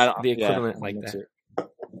see the equivalent like that.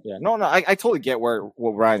 Yeah. No, I totally get what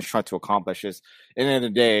Ryan's trying to accomplish. Is at the end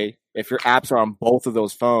of the day, if your apps are on both of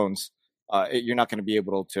those phones, you're not going to be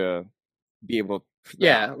able to.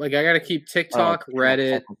 Yeah, like I got to keep TikTok,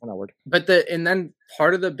 Reddit, but then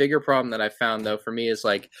part of the bigger problem that I found though for me is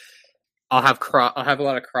like. I'll have a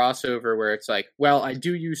lot of crossover where it's like, well, I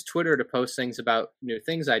do use Twitter to post things about new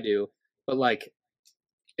things I do, but like,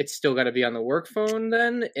 it's still got to be on the work phone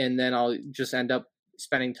then, and then I'll just end up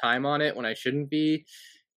spending time on it when I shouldn't be,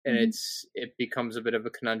 and it becomes a bit of a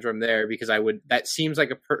conundrum there because that seems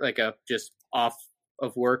like a just off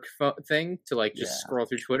of work thing to like just scroll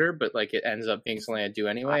through Twitter, but like it ends up being something I do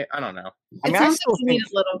anyway. I don't know. It sounds like you need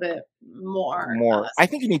a little bit more. I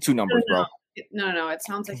think you need two numbers, bro. No. It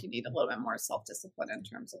sounds like you need a little bit more self-discipline in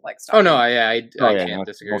terms of like. Oh no, I can't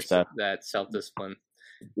disagree with that self-discipline.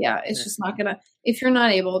 Yeah, it's just not gonna. If you're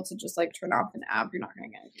not able to just like turn off an app, you're not gonna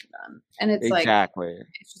get anything done. And it's exactly.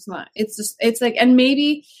 It's just not. It's like, and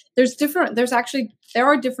maybe there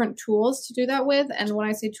are different tools to do that with. And when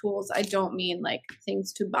I say tools, I don't mean like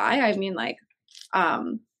things to buy. I mean like,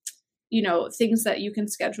 things that you can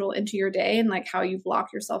schedule into your day and like how you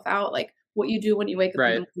block yourself out, like. What you do when you wake up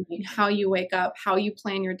in the morning, how you wake up, how you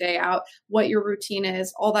plan your day out, what your routine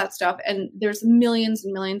is, all that stuff. And there's millions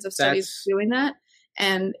and millions of studies doing that.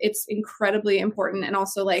 And it's incredibly important. And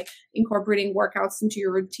also like incorporating workouts into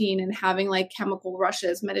your routine and having like chemical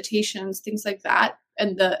rushes, meditations, things like that.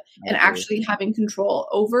 And actually having control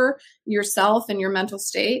over yourself and your mental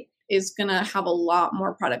state is going to have a lot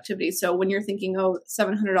more productivity. So when you're thinking,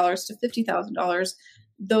 $700 to $50,000,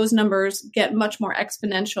 those numbers get much more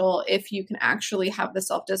exponential if you can actually have the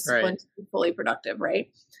self-discipline to be fully productive.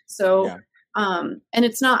 Right. So, and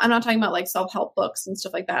I'm not talking about like self-help books and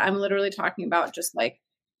stuff like that. I'm literally talking about just like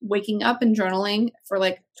waking up and journaling for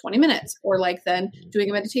like 20 minutes or like then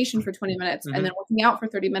doing a meditation for 20 minutes and then working out for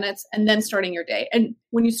 30 minutes and then starting your day. And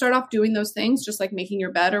when you start off doing those things, just like making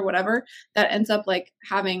your bed or whatever, that ends up like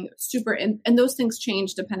having and those things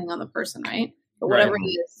change depending on the person. Right. But whatever it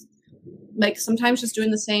is, like sometimes just doing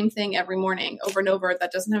the same thing every morning over and over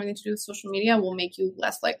that doesn't have anything to do with social media will make you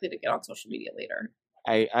less likely to get on social media later.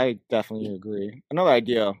 I definitely agree. Another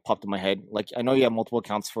idea popped in my head. Like I know you have multiple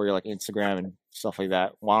accounts for your like Instagram and stuff like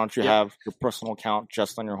that. Why don't you have your personal account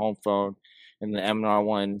just on your home phone and the MNR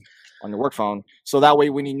one on your work phone? So that way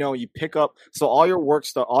when you pick up all your work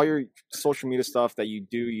stuff, all your social media stuff that you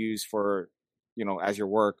do use for, as your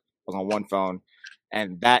work was on one phone.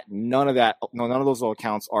 And none of those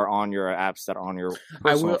accounts are on your apps that are on your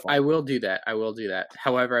personal phone. I will do that.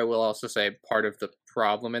 However, I will also say part of the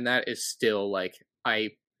problem in that is still like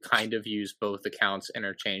I kind of use both accounts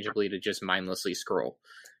interchangeably to just mindlessly scroll.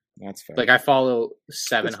 That's fair. Like I follow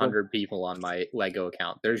 700 people on my Lego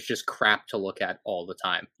account. There's just crap to look at all the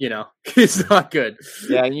time. It's not good.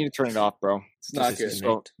 Yeah, you need to turn it off, bro. It's not good.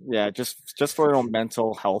 So, yeah, just for your own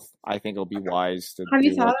mental health, I think it'll be wise to. Have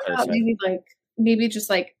you thought about maybe just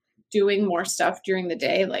like doing more stuff during the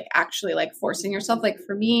day, like actually like forcing yourself? Like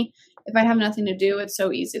for me, if I have nothing to do, it's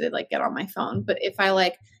so easy to like get on my phone. But if I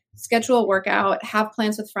like schedule a workout, have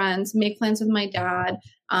plans with friends, make plans with my dad,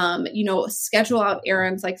 schedule out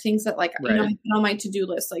errands, like things that like, I put on my to-do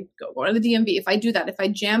list, like go to the DMV. If I do that, if I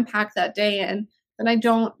jam pack that day in, then I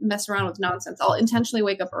don't mess around with nonsense. I'll intentionally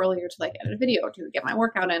wake up earlier to like edit a video to get my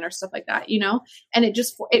workout in or stuff like that, and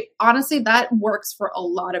it honestly, that works for a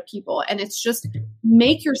lot of people. And it's just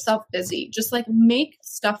make yourself busy, just like make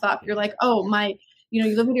stuff up. You're like, oh,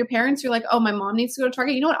 you live with your parents. You're like, oh, my mom needs to go to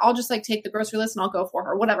Target. You know what? I'll just like take the grocery list and I'll go for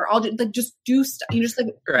her, whatever. I'll just do stuff. You just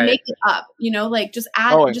like make it up, like just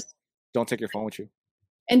add, don't take your phone with you.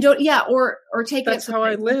 And don't, or take That's it. how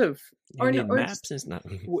I live. Or maps is not.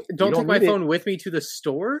 Don't take my phone with me to the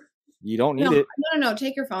store. You don't need it. No.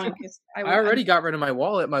 Take your phone. I already got rid of my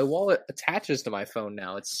wallet. My wallet attaches to my phone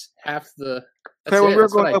now. It's half the. When we were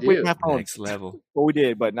going up with my phone, next level. Well, we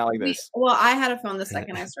did, but not like this. Well, I had a phone the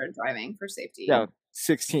second I started driving for safety. Yeah,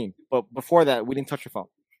 16. But before that, we didn't touch your phone.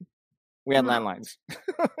 We had landlines.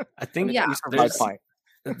 I think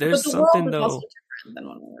there's something though. Than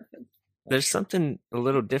when we were kids. There's something a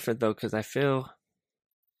little different though, because I feel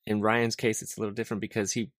in Ryan's case it's a little different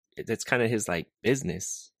because it's kind of his like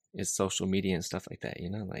business is social media and stuff like that,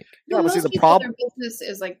 like. Yeah, but see the problem. Their business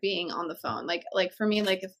is like being on the phone. Like for me,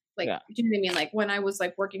 like if do you know what I mean? Like when I was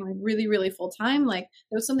like working like really, really full time, like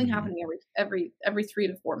there was something happening every 3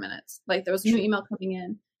 to 4 minutes. Like there was a new email coming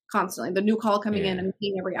in constantly, the new call coming in and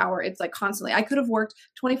meeting every hour. It's like constantly. I could have worked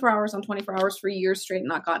 24 hours on 24 hours for years straight and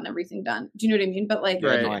not gotten everything done. Do you know what I mean? But like,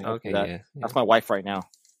 that's my wife right now.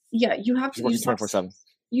 Yeah, you have to. 24/7.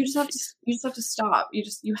 You just have to stop.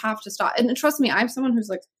 You have to stop. And trust me, I'm someone who's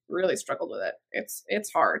like really struggled with it.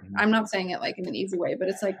 It's hard. I'm not saying it like in an easy way, but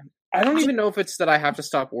it's like I don't even know if it's that I have to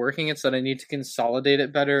stop working. It's that I need to consolidate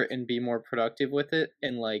it better and be more productive with it.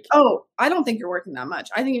 And like, oh, I don't think you're working that much.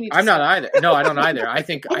 I think you need. I'm not either. No, I don't either. I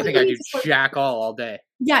think I do jack all day.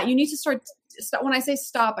 Yeah, you need to start. When I say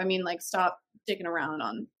stop, I mean like stop dicking around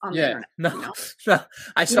on the internet. No.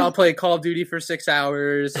 I'll play Call of Duty for 6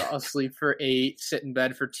 hours. I'll sleep for 8. Sit in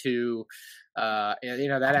bed for 2.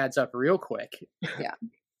 That adds up real quick. Yeah.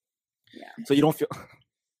 So you don't feel.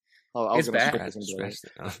 It's bad.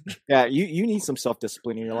 Yeah, you need some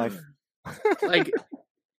self-discipline in your life. Like,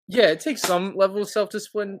 yeah, it takes some level of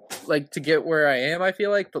self-discipline, like to get where I am. I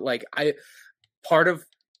feel like, but like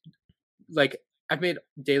I've made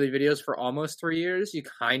daily videos for almost 3 years. You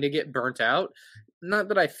kind of get burnt out. Not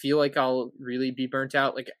that I feel like I'll really be burnt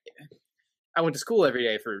out. Like, I went to school every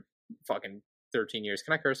day for fucking 13 years.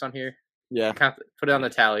 Can I curse on here? Yeah. Put it on the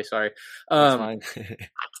tally. Sorry. But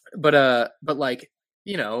like,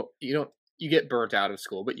 you get burnt out of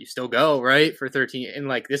school, but you still go, right? For 13. And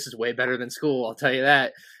like, this is way better than school. I'll tell you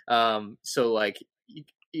that. So like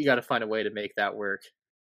you got to find a way to make that work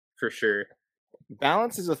for sure.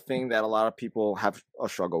 Balance is a thing that a lot of people have a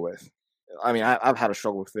struggle with. I mean, I've had a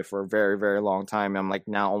struggle with it for a very, very long time. I'm like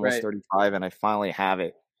now almost 35 and I finally have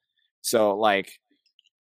it. So like,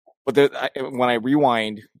 but when I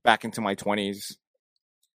rewind back into my 20s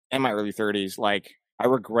and my early 30s, like I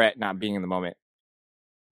regret not being in the moment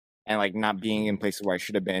and like not being in places where I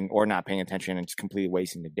should have been or not paying attention and just completely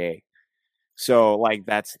wasting the day. So like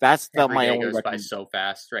that's my only goes by so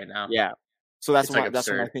fast right now. Yeah. So that's my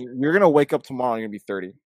thing. You're gonna wake up tomorrow and you're gonna be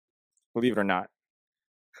 30, believe it or not.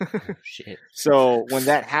 Shit. So when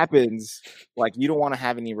that happens, like you don't want to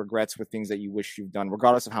have any regrets with things that you wish you've done,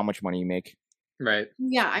 regardless of how much money you make. Right.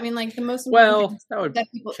 Yeah, I mean, like the most important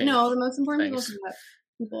the most important thing that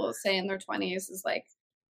people say in their 20s is like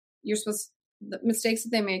the mistakes that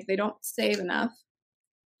they make, they don't save enough,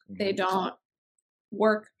 they don't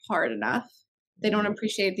work hard enough. They don't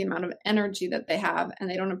appreciate the amount of energy that they have, and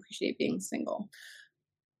they don't appreciate being single.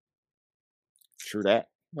 True that.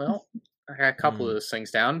 Well, I got a couple of those things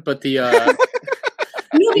down, but the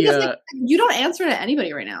you don't answer to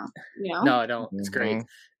anybody right now. No, I don't. It's great.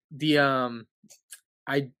 The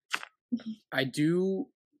I do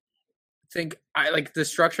think I like the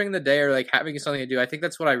structuring the day or like having something to do. I think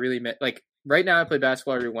that's what I really meant. Like right now, I play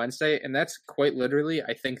basketball every Wednesday, and that's quite literally.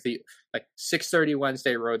 I think 6:30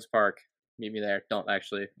 Wednesday, Rhodes Park. Meet me there. Don't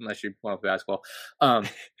actually, unless you want to play basketball.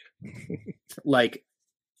 Like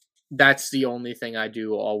that's the only thing I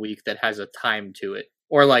do all week that has a time to it.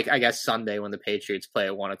 Or like I guess Sunday when the Patriots play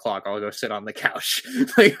at 1:00, I'll go sit on the couch.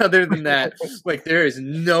 Like other than that, like there is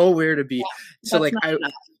nowhere to be. Yeah, so like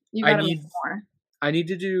I need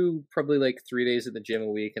to do probably like 3 days at the gym a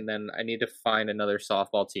week, and then I need to find another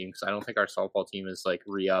softball team because I don't think our softball team is like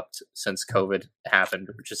re-upped since COVID happened,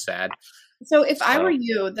 which is sad. So if I were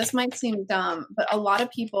you, this might seem dumb, but a lot of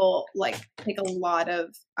people like take a lot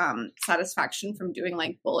of satisfaction from doing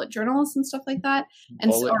like bullet journals and stuff like that.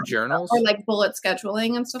 And journals? Or like bullet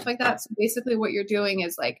scheduling and stuff like that. So basically what you're doing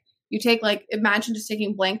is like, you take like, imagine just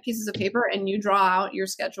taking blank pieces of paper and you draw out your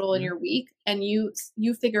schedule in your week and you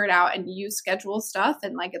figure it out and you schedule stuff.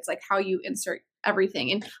 And like, it's like how you insert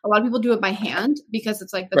everything. And a lot of people do it by hand because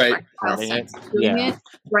it's like the tactile sense of doing it.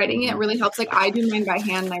 Writing it really helps. Like I do mine by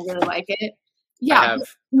hand and I really like it. Yeah,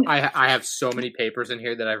 I have so many papers in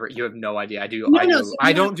here that I've you have no idea. I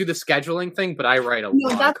don't do the scheduling thing, but I write a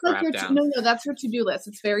lot of crap down. That's your to-do list.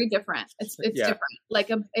 It's very different. It's different. Like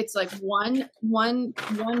it's like one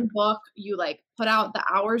book. You like put out the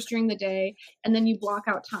hours during the day, and then you block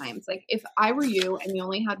out times. Like if I were you and you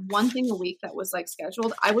only had one thing a week that was like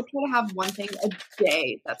scheduled, I would try to have one thing a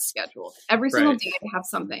day that's scheduled. Every single day to have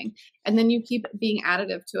something, and then you keep being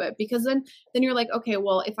additive to it because then you're like, okay,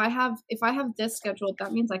 well if I have this scheduled,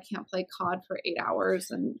 that means I can't play COD for 8 hours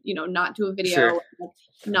and not do a video,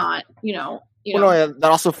 not that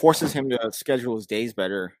also forces him to schedule his days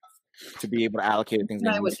better to be able to allocate things.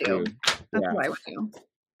 That I would do. That's what I would do.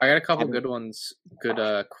 I got a couple good ones,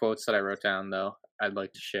 good quotes that I wrote down though. I'd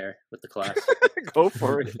like to share with the class. Go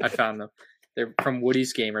for it. I found them. They're from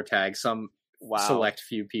Woody's gamer tag. Some select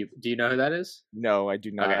few people. Do you know who that is? No, I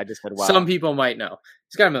do not. Okay. I just said wow. Some people might know.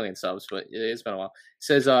 He's got 1 million subs, but it's been a while. It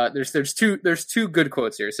says there's two good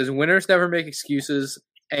quotes here. It says winners never make excuses,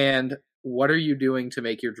 and what are you doing to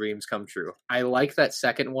make your dreams come true? I like that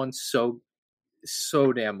second one so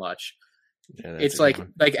damn much. Yeah, it's like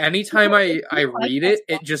anytime I read it,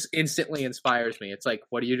 it just instantly inspires me. It's like,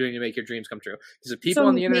 what are you doing to make your dreams come true? Because the people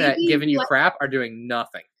on the internet giving you crap are doing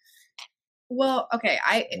nothing. Well, okay.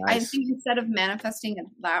 I think instead of manifesting it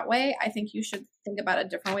that way, I think you should think about a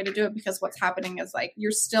different way to do it because what's happening is like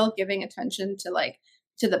you're still giving attention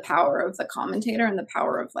to the power of the commentator and the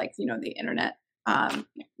power of like, the internet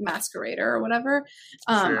masquerader or whatever.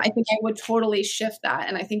 I think I would totally shift that.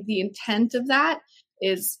 And I think the intent of that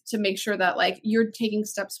is to make sure that like you're taking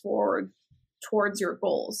steps forward towards your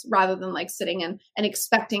goals rather than like sitting and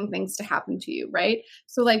expecting things to happen to you, right?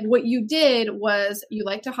 So like what you did was you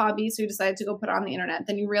liked a hobby, so you decided to go put it on the internet.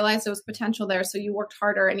 Then you realized there was potential there, so you worked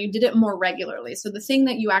harder and you did it more regularly. So the thing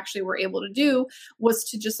that you actually were able to do was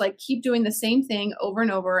to just like keep doing the same thing over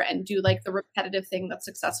and over and do like the repetitive thing that's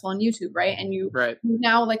successful on YouTube, right? And you're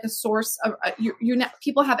now like a source of you're now,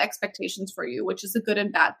 people have expectations for you, which is a good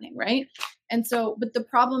and bad thing, right? And so, but the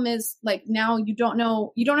problem is like now you don't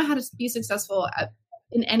know how to be successful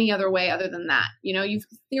in any other way other than that. You've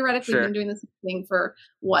theoretically been doing this thing for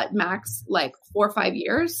what, max like 4 or 5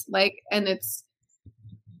 years, like, and it's,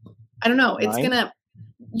 I don't know, it's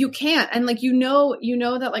you can't. And like,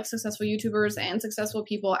 that like successful YouTubers and successful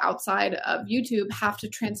people outside of YouTube have to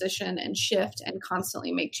transition and shift and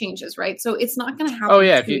constantly make changes, right? So it's not going to happen. Oh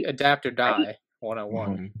yeah. If you adapt or die 101.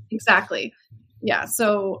 Mm-hmm. Exactly. Yeah.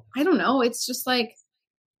 So I don't know. It's just like,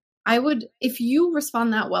 if you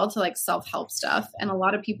respond that well to like self-help stuff, and a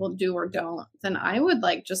lot of people do or don't, then I would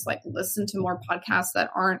like just like listen to more podcasts that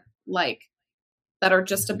aren't like, that are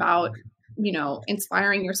just about,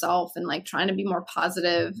 inspiring yourself and like trying to be more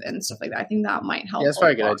positive and stuff like that. I think that might help. Yeah, that's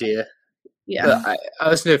probably a good idea. Yeah. I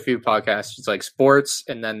listen to a few podcasts. It's like sports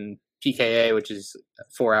and then PKA, which is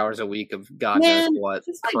 4 hours a week of God knows what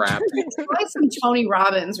crap. Try some Tony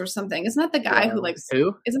Robbins or something. Isn't that the guy who like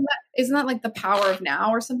who? Isn't that like the Power of Now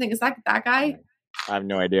or something? Is that guy? I have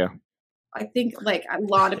no idea. I think like a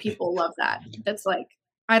lot of people love that. That's like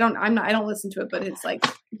I don't listen to it, but it's like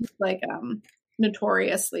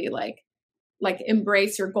notoriously like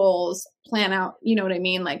embrace your goals, plan out. You know what I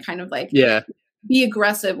mean? Like kind of like be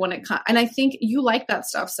aggressive when it comes. And I think you like that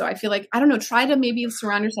stuff. So I feel like, I don't know, try to maybe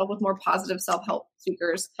surround yourself with more positive self-help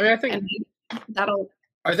speakers. I mean,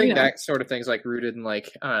 I think that sort of thing's like rooted in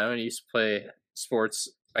like, I don't know, when you used to play sports,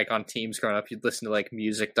 like on teams growing up, you'd listen to like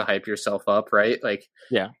music to hype yourself up, right? Like,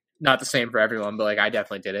 not the same for everyone, but like I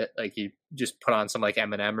definitely did it. Like you just put on some like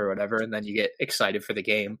Eminem or whatever, and then you get excited for the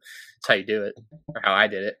game. That's how you do it, or how I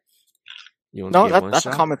did it. That's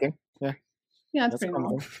a common thing. Yeah, that's pretty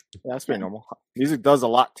normal. Yeah, that's pretty normal. Music does a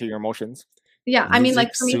lot to your emotions. Yeah, I mean,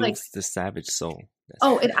 like for me, like the savage soul.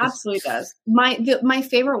 It absolutely does. My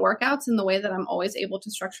favorite workouts and the way that I'm always able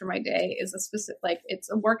to structure my day is a specific, like it's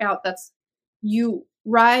a workout that's you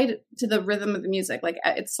ride to the rhythm of the music. Like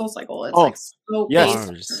it's Soul Cycle. It's like so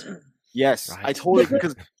yes. Right. I totally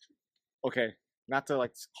because okay, not to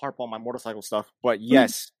like harp on my motorcycle stuff, but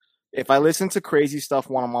yes, if I listen to crazy stuff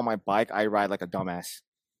when I'm on my bike, I ride like a dumbass.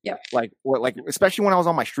 Yep. Like especially when I was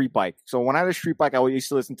on my street bike. So when I had a street bike, I used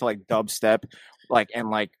to listen to like dubstep, like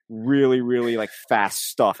really, really like fast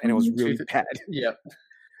stuff, and it was really bad. Yep.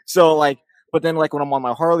 So like, but then like when I'm on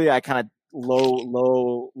my Harley, I kind of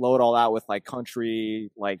load all out with like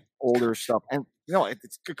country, like older stuff, and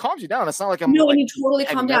it calms you down. It's not like I'm when you totally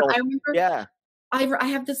calm down. I remember. Yeah. I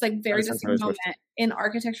have this like very distinct moment in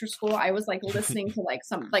architecture school. I was like listening to like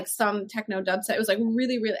some techno dubstep. It was like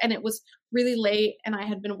really, really, and it was really late, and I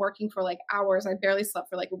had been working for like hours. I barely slept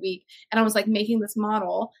for like a week, and I was like making this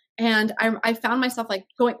model, and I found myself like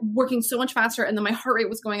working so much faster, and then my heart rate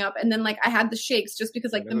was going up, and then like I had the shakes just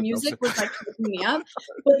because like the music was like keeping me up.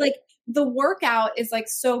 But like the workout is like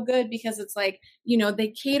so good because it's like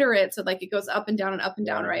they cater it so like it goes up and down and up and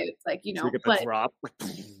down, right? It's like so but drop.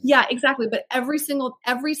 Yeah, exactly. But every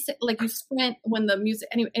like you sprint when the music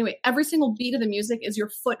anyway, every single beat of the music is your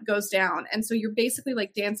foot goes down, and so you're basically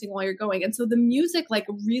like dancing while you're going, and so the music like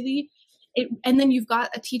really. And then you've got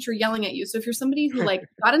a teacher yelling at you. So if you're somebody who like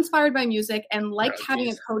got inspired by music and liked having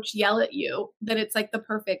a coach yell at you, then it's like the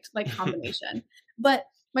perfect like combination. But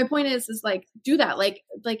my point is like do that. Like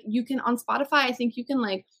you can on Spotify, I think you can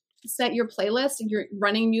like set your playlist, your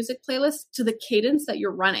running music playlist to the cadence that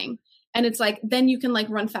you're running. And it's like, then you can like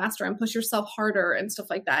run faster and push yourself harder and stuff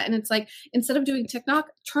like that. And it's like, instead of doing TikTok,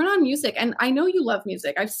 turn on music. And I know you love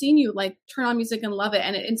music. I've seen you like turn on music and love it.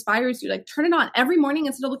 And it inspires you. Like turn it on every morning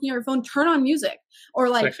instead of looking at your phone, turn on music or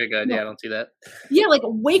like. That's actually a good idea. I don't see that. Yeah. Like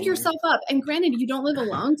wake yourself up. And granted, you don't live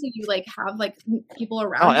alone. So you like have like people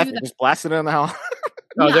around you. Just blast it in the house.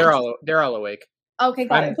 They're all awake. Okay.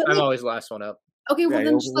 Got it. I'm always the last one up. Okay, well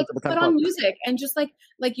then just like put on music and just like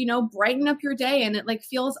brighten up your day, and it like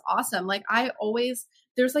feels awesome. Like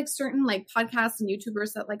there's like certain like podcasts and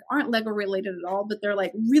YouTubers that like aren't Lego related at all, but they're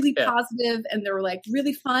like really positive and they're like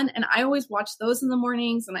really fun. And I always watch those in the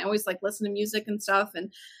mornings, and I always like listen to music and stuff,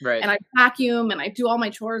 and I vacuum and I do all my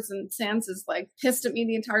chores, and Sans is like pissed at me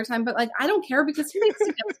the entire time, but like I don't care because he likes to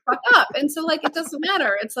get the fuck up, and so like it doesn't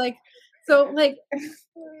matter. It's like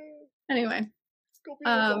anyway.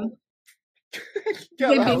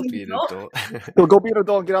 Go be an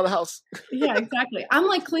adult and get out of the house. Yeah, exactly. I'm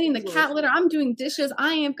like cleaning the cat litter. I'm doing dishes.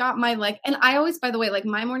 I have got my like, and I always, by the way, like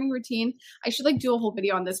my morning routine, I should like do a whole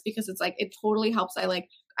video on this because it's like, it totally helps.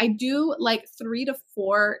 I do like 3 to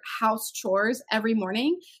 4 house chores every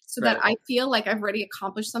morning so that I feel like I've already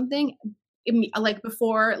accomplished something like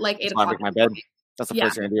before like 8 o'clock. Make my bed. That's the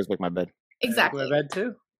first thing I do is make my bed. Exactly. My bed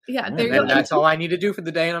too. Yeah, there you go. That's all I need to do for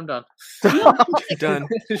the day, and I'm done. Done.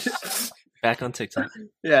 Back on TikTok.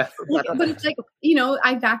 Yeah. But it's like,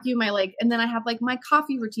 I vacuum my and then I have like my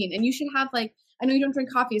coffee routine, and you should have like, I know you don't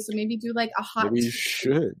drink coffee, so maybe do like a hot. Maybe you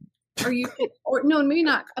should. Or no, maybe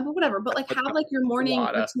not, but whatever. But like have like your morning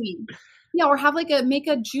routine. Yeah, or have like make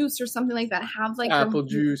a juice or something like that. Have like apple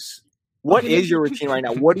juice. What is your routine right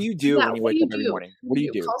now? What do you do when you wake up every morning? What do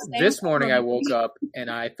you do? This morning I woke up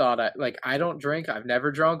and I thought I don't drink. I've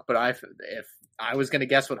never drunk, but if I was going to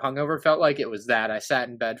guess what hungover felt like, it was that. I sat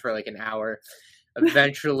in bed for like an hour,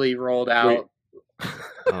 eventually rolled out.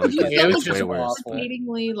 It was just awful.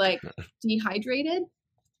 Like dehydrated?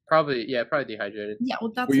 Probably dehydrated. Yeah,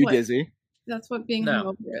 well that's Were you dizzy? That's what being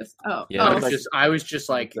hungover is. Oh. Yeah. I was just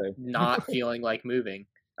like not feeling like moving.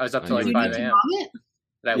 I was up to like 5 a.m.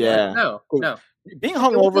 No. Being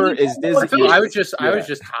hungover is dizzy. I was just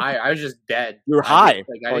high. I was just dead. You were high.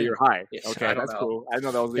 You're high. Yeah, okay, that's cool. I didn't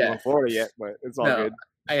know that was legal in Florida yet, but it's all good.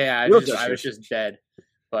 Yeah, I was just dead.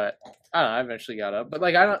 But I don't know. I eventually got up. But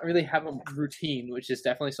like, I don't really have a routine, which is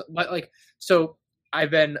definitely something. But like, so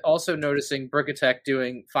I've been also noticing Brickatech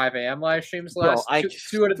doing 5 a.m. live streams last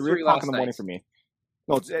 2 out of 3 o'clock in the morning for me.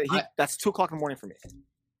 No, that's 2 o'clock in the morning for me.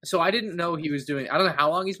 So I didn't know he was doing. I don't know how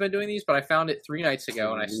long he's been doing these, but I found it 3 nights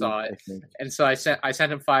ago and I saw it, and so I sent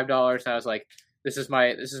him $5 and I was like, "This is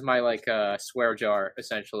my like swear jar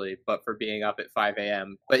essentially, but for being up at 5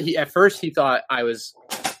 a.m." But at first he thought I was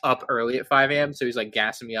up early at 5 a.m. So he's like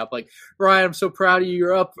gassing me up, like, "Ryan, I'm so proud of you.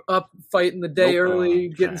 You're up fighting the day early,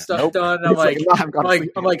 getting stuff done." And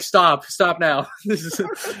I'm like, stop now. This is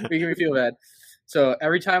making me feel bad. So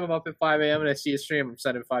every time I'm up at 5 a.m. and I see a stream, I'm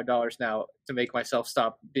sending $5 now to make myself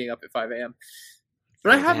stop being up at 5 a.m.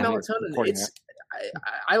 But I have melatonin.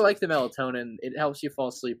 I like the melatonin. It helps you fall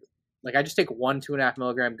asleep. Like I just take 1 2.5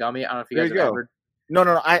 milligram gummy. I don't know if you guys have ever.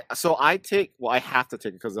 No. I have to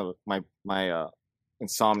take it because of my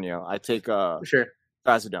insomnia. I take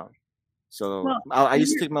Trazodone. So I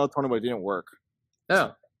used to take melatonin, but it didn't work.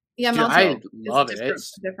 No. Yeah, I love it.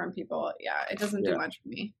 It's different people. Yeah, it doesn't do much for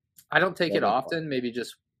me. I don't take it often, maybe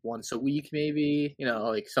just once a week, maybe.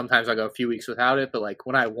 Like sometimes I go a few weeks without it, but like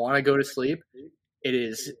when I want to go to sleep,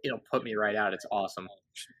 it'll put me right out. It's awesome.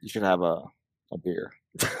 You should have a beer.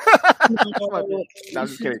 No, I'm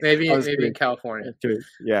just kidding. Maybe kidding. in California.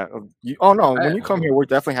 Yeah. When you come here, we're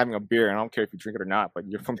definitely having a beer, and I don't care if you drink it or not. But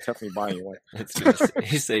I'm definitely buying you one.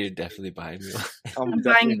 You say you're definitely buying me one. I'm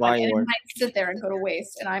definitely buying one. one. It might sit there and go to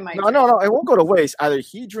waste, and I might. No, it won't go to waste. Either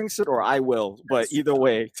he drinks it or I will. But either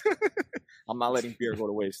way, I'm not letting beer go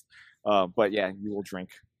to waste. But yeah, you will drink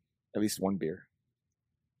at least one beer.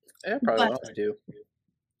 Yeah, probably what to do.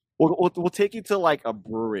 We'll take you to like a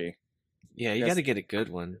brewery. Yeah, you got to get a good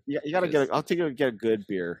one. Yeah, you got to I'll take you to get a good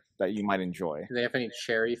beer that you might enjoy. Do they have any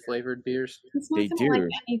cherry flavored beers? They do. Like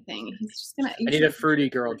anything. He's just gonna. I need a fruity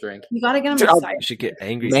girl drink. You got to get him a cider. You should get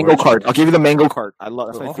angry mango cart. I'll give you the mango cart. I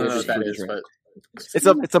love. That's my favorite that fruity is, drink. but...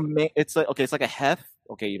 It's like a hef.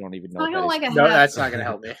 Okay, you don't even know. It's not like a hef. No, that's not gonna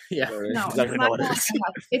help me. Yeah, no, it's not gonna know what it is.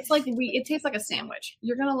 It's like it tastes like a sandwich.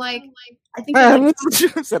 You're gonna like. I think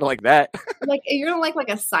you said it like that. Like you're gonna like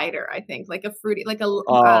a cider. I think like a fruity, like a.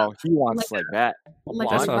 He wants like that. That's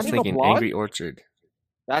what I was thinking. Angry Orchard.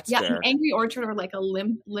 That's an Angry Orchard or like a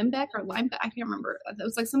Limbeck or Limebeck. I can't remember. It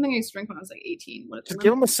was like something I used to drink when I was like 18. Just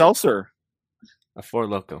give him a seltzer. A Four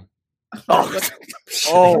Loko.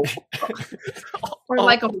 Oh. Or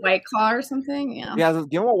like a White Claw or something. Yeah. Yeah,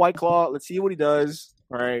 give him a White Claw. Let's see what he does.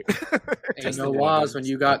 All right. Ain't no laws when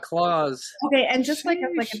you got claws. Okay, and just like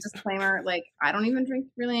a disclaimer, like I don't even drink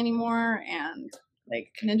really anymore, and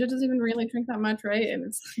like Ninja doesn't even really drink that much, right? And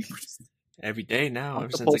it's every day now,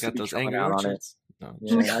 ever since I got those Angry Orchards. No,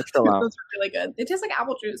 yeah, I chill out. Those are really good. They taste like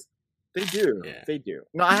apple juice. They do. Yeah. They do.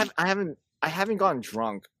 No, I haven't gotten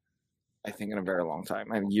drunk. I think in a very long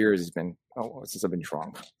time. Years has been since I've been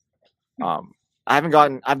drunk. I haven't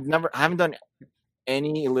done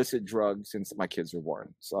any illicit drugs since my kids were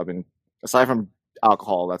born. So I've been, aside from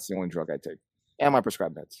alcohol, that's the only drug I take, and my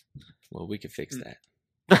prescribed meds. Well, we can fix that.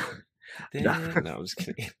 No, I'm just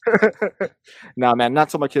kidding. Nah, man, not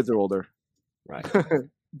till my kids are older. Right.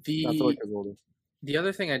 The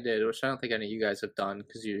other thing I did, which I don't think any of you guys have done,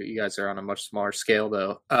 because you guys are on a much smaller scale,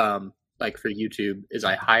 though. Like for YouTube, is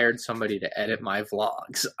I hired somebody to edit my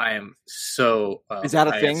vlogs. I am so. Is that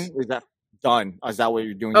a thing? Is that done? Is that what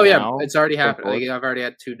you're doing? Oh now? Yeah, it's already happened. I've already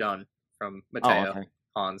had 2 done from Mateo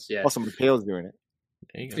Hans. Yeah. Also, Mateo's doing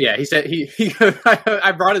it. Yeah, he said he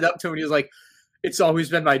I brought it up to him and he was like, "It's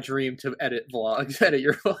always been my dream to edit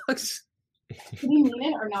your vlogs." Did he mean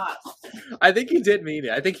it or not? I think he did mean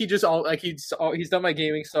it. I think he just he's done my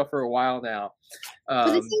gaming stuff for a while now. But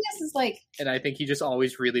the thing is like, and I think he just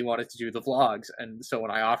always really wanted to do the vlogs, and so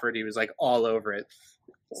when I offered, he was like all over it.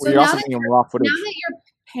 So now that you're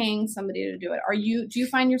paying somebody to do it, do you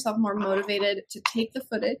find yourself more motivated to take the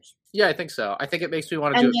footage? Yeah, I think so. I think it makes me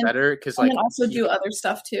want to do it better because like also do other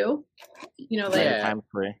stuff too. You know, like time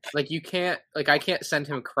free. Like you can't, like I can't send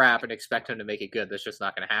him crap and expect him to make it good. That's just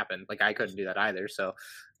not going to happen. Like I couldn't do that either. So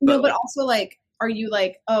but also like, are you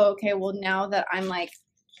like, oh, okay, well now that I'm like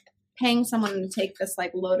paying someone to take this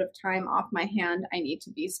like load of time off my hand, I need to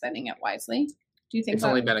be spending it wisely. Do you think it's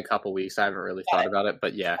only been a couple weeks? I haven't really thought about it,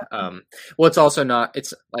 but yeah. Well, it's also not.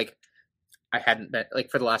 It's like I hadn't been like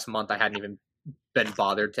for the last month. I hadn't even been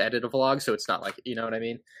bothered to edit a vlog, so it's not like, you know what I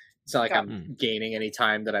mean. It's not like I'm gaining any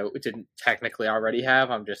time that I didn't technically already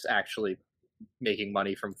have. I'm just actually making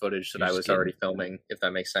money from footage that I was already filming, if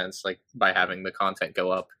that makes sense. Like by having the content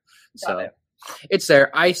go up, so it's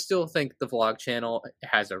there. I still think the vlog channel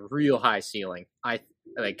has a real high ceiling. I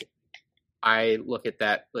look at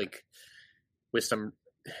that like with some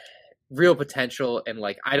real potential, and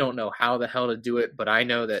like I don't know how the hell to do it, but I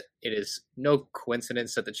know that it is no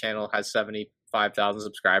coincidence that the channel has 75,000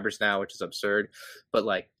 subscribers now, which is absurd. But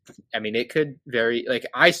like, I mean, it could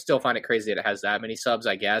I still find it crazy that it has that many subs,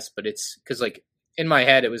 I guess, but it's because like in my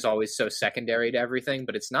head it was always so secondary to everything,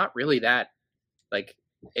 but it's not really that. Like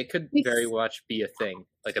it could very much be a thing,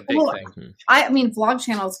 like a big thing. I mean, vlog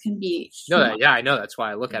channels can be huge. I know. That's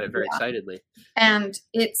why I look at it very excitedly. And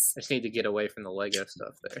I just need to get away from the Lego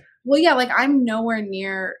stuff there. Well, yeah, like I'm nowhere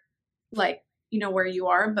near like, you know, where you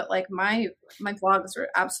are, but like my vlogs are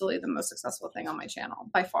absolutely the most successful thing on my channel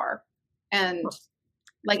by far. And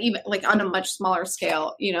like even like on a much smaller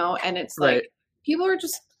scale, you know, and it's like people are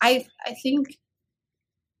just I think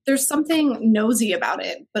there's something nosy about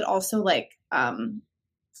it, but also like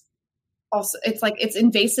also it's like it's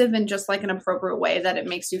invasive in just like an appropriate way that it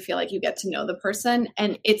makes you feel like you get to know the person.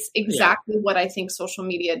 And it's exactly what I think social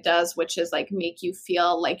media does, which is like make you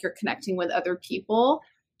feel like you're connecting with other people.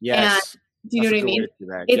 Yes. And do you know what I mean?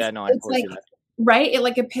 It's like, right. It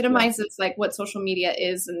like epitomizes like what social media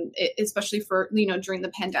is. And especially for, you know, during the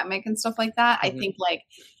pandemic and stuff like that, I think like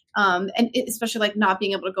And especially like not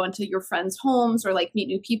being able to go into your friends' homes or like meet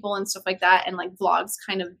new people and stuff like that. And like vlogs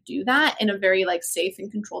kind of do that in a very like safe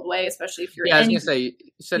and controlled way, especially if you're I was gonna say, you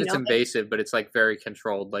said it's invasive, but it's like very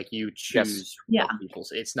controlled. Like you choose people.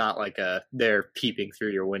 It's not like they're peeping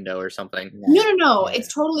through your window or something. No.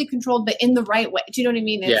 It's totally controlled, but in the right way. Do you know what I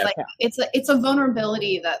mean? It's like it's a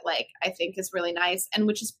vulnerability that like I think is really nice, and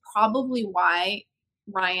which is probably why,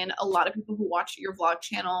 Ryan, a lot of people who watch your vlog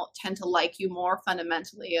channel tend to like you more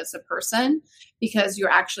fundamentally as a person, because you're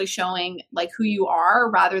actually showing like who you are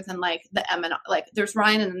rather than like the M and like there's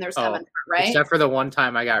Ryan and then there's M and right? Except for the one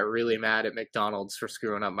time I got really mad at McDonald's for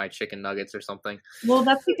screwing up my chicken nuggets or something. Well,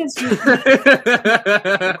 that's because you.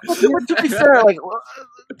 To be fair, like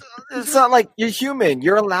it's not like you're human.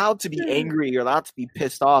 You're allowed to be angry. You're allowed to be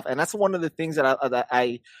pissed off, and that's one of the things that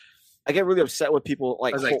I get really upset with people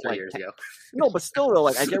like. That was like 3 years ago. No, but still though,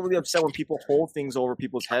 like I get really upset when people hold things over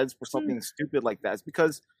people's heads for something stupid like that. It's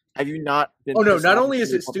because have you not been? Oh no! Not only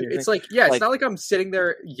is it stupid, it's like it's not like I'm sitting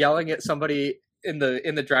there yelling at somebody in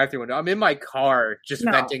the drive-thru window. I'm in my car just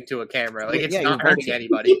venting to a camera. Like it's not hurting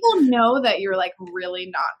anybody. People know that you're like really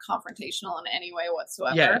not confrontational in any way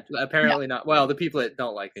whatsoever. Yeah, apparently not. Well, the people that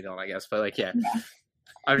don't like me don't, I guess. But like,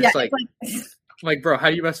 I'm just like. I'm like, bro, how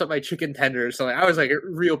do you mess up my chicken tender or something? I was like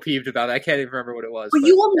real peeved about it. I can't even remember what it was. But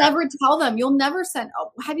you will never tell them. You'll never send. Oh,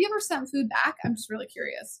 have you ever sent food back? I'm just really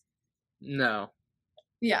curious. No.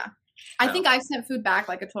 Yeah. I think I've sent food back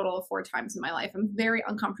like a total of 4 times in my life. I'm very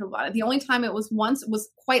uncomfortable about it. The only time it was once was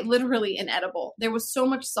quite literally inedible. There was so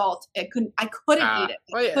much salt. I couldn't eat it.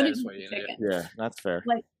 I couldn't eat chicken. Yeah, that's fair.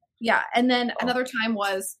 Like, yeah. And then another time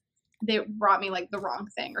was they brought me like the wrong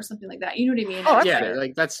thing or something like that. You know what I mean? Oh, yeah.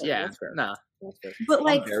 Like that's fair. Nah. But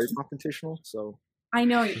like, I'm very confrontational, so I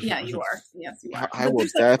know. Yeah, you are. Yes, you are. I will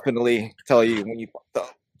definitely tell you when you.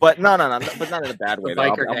 But no, but not in a bad way. The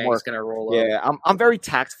biker gang's gonna roll up. Yeah, I'm very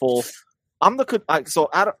tactful. I'm so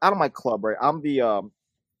out of my club, right? I'm the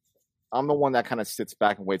one that kind of sits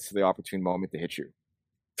back and waits for the opportune moment to hit you.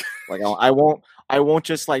 Like I won't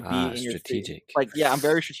just like be in your strategic. Like I'm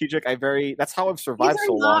very strategic. That's how I've survived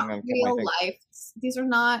so long. These are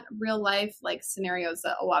not real life like scenarios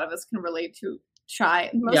that a lot of us can relate to.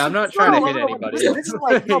 I'm not trying to hit anybody. This is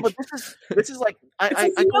like this is like I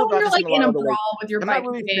go when about you're this like in a brawl brawl with your bike. I'm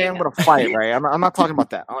not really saying I'm gonna fight, right? I'm not talking about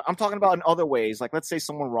that. I'm talking about in other ways. Like let's say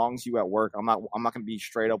someone wrongs you at work. I'm not gonna be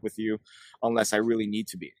straight up with you unless I really need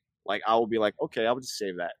to be. Like I will be like, okay, I'll just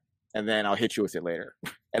save that, and then I'll hit you with it later,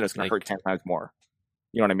 and it's gonna hurt 10 times more.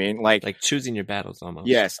 You know what I mean? Like choosing your battles almost.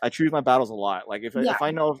 Yes, I choose my battles a lot. Like if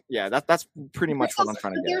I know, that's pretty much what I'm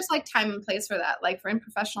trying to get. There's like time and place for that. Like for in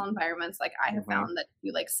professional environments, like I have found that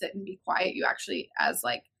you like sit and be quiet. You actually, as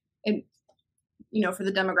like, in, for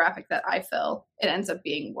the demographic that I fill, it ends up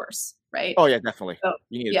being worse, right? Oh yeah, definitely. So,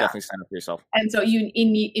 you need to definitely stand up for yourself. And so you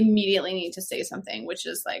immediately need to say something, which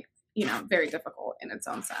is like very difficult in its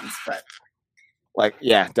own sense. But like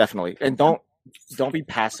definitely, and don't be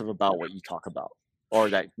passive about what you talk about. Or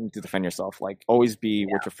that you need to defend yourself. Like always be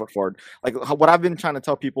with your foot forward. Like what I've been trying to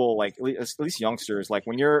tell people, like at least youngsters, like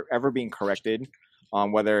when you're ever being corrected,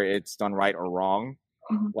 whether it's done right or wrong,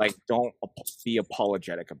 like don't be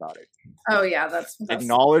apologetic about it. Oh yeah, that's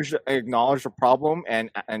acknowledge the problem and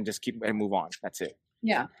just keep and move on. That's it.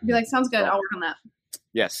 Yeah, be like, sounds good. I'll work on that.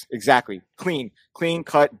 Yes, exactly. Clean,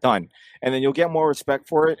 cut, done, and then you'll get more respect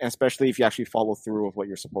for it, and especially if you actually follow through with what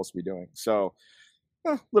you're supposed to be doing. So.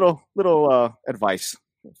 Little advice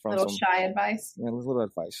from shy advice. Yeah, little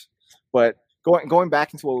advice. But going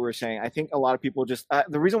back into what we were saying, I think a lot of people just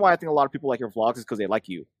the reason why I think a lot of people like your vlogs is because they like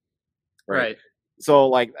you, right? So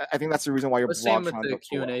like I think that's the reason why your vlogs. Same with the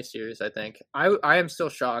Q&A series. I think I am still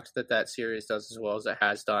shocked that series does as well as it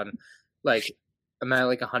has done. Like I'm at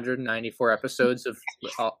like 194 episodes of.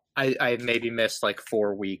 I maybe missed like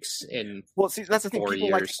 4 weeks in. Well, see, that's the thing. People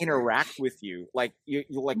like interact with you, like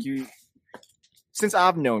you. Since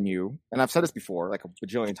I've known you, and I've said this before, like a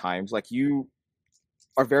bajillion times, like you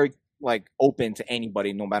are very like open to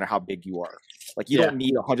anybody, no matter how big you are. Like you don't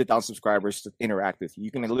need 100,000 subscribers to interact with you.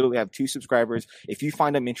 You can literally have 2 subscribers. If you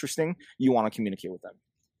find them interesting, you want to communicate with them.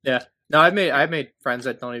 Yeah. No, I've made friends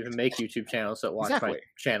that don't even make YouTube channels that watch my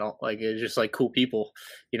channel. Like it's just like cool people,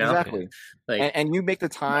 Exactly. Like, and you make the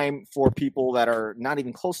time for people that are not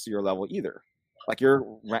even close to your level either. Like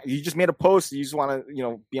you just made a post. You just want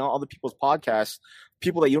to, be on other people's podcasts,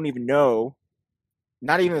 people that you don't even know,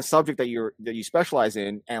 not even the subject that you specialize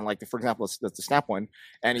in. And like, for example, that's the Snap one.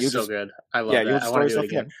 And so good. I love that. I want to do it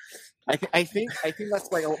again. I think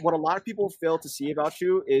that's like what a lot of people fail to see about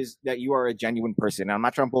you is that you are a genuine person. And I'm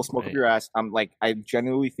not trying to blow smoke up your ass. I'm like, I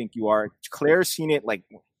genuinely think you are. Claire's seen it like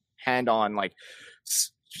hand on, like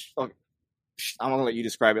I'm gonna let you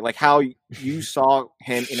describe it. Like how you saw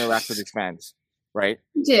him interact with his fans, right?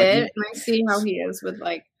 He did, and I see how he is with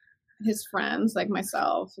like his friends, like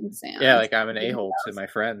myself and Sam. Yeah, like I'm an a-hole to my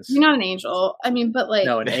friends. You're not an angel. I mean, but like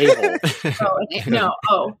no, an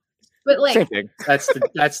a-hole. But like same thing.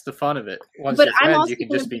 That's the fun of it. Once but you're friends, you can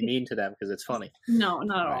just be mean to them because it's funny. No,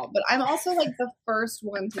 not at all. But I'm also like the first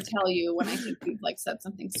one to tell you when I think you've like said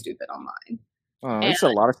something stupid online. I said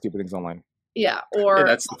a lot of stupid things online. Yeah, or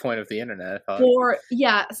that's the point of the internet. Or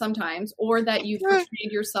sometimes, or that you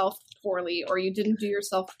portrayed yourself poorly, or you didn't do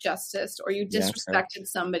yourself justice, or you disrespected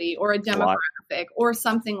somebody, or a demographic, or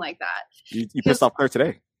something like that. You pissed off Claire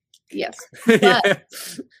today. Yes,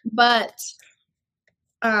 but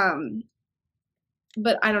I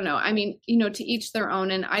don't know. I mean, to each their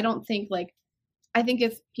own, and I don't think I think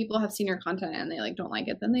if people have seen your content and they like don't like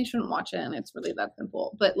it, then they shouldn't watch it, and it's really that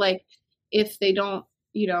simple. But like, if they don't,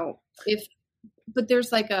 but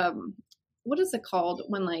there's like what is it called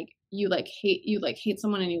when like you hate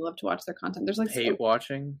someone and you love to watch their content? There's like hate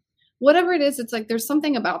watching. Whatever it is, it's like there's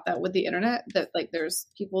something about that with the internet that like there's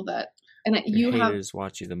people that haters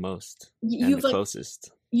watch you the most. You the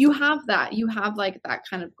closest. You have that. You have like that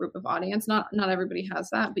kind of group of audience. Not everybody has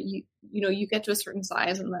that, but you get to a certain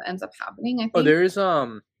size and that ends up happening. I think. Oh,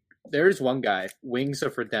 there's one guy, Wings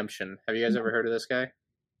of Redemption. Have you guys ever heard of this guy?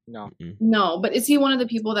 No. No, but is he one of the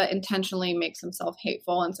people that intentionally makes himself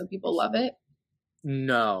hateful and so people love it?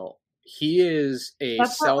 No. He is a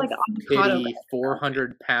self-pity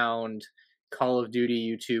 400-pound Call of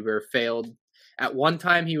Duty YouTuber. Failed. At one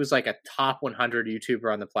time, he was like a top 100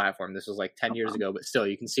 YouTuber on the platform. This was like 10 years ago, but still,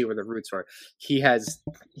 you can see where the roots were. He has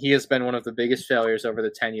been one of the biggest failures over the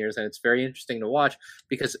 10 years, and it's very interesting to watch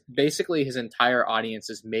because basically his entire audience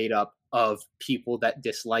is made up of people that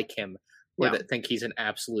dislike him or that think he's an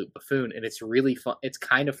absolute buffoon, and it's really fun. It's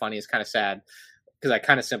kind of funny. It's kind of sad because I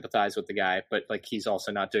kind of sympathize with the guy, but like he's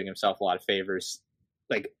also not doing himself a lot of favors.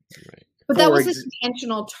 Like, but that was his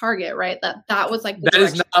intentional target, right? That was like that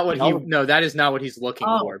is not what he's looking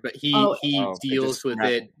for. But he deals with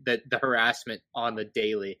the harassment on the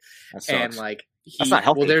daily, and like that's not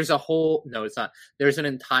healthy. Well, there's it's not. There's an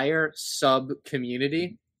entire sub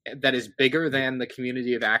community that is bigger than the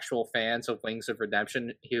community of actual fans of Wings of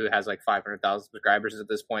Redemption, who has like 500,000 subscribers at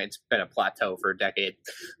this point. It's been a plateau for a decade,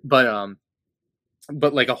 but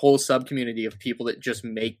like a whole sub community of people that just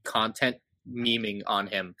make content memeing on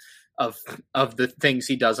him of the things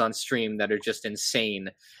he does on stream that are just insane.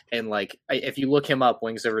 And like, if you look him up,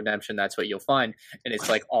 Wings of Redemption, that's what you'll find. And it's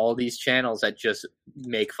like all these channels that just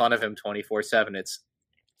make fun of him 24/7.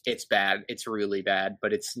 It's bad. It's really bad,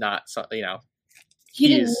 but it's not, He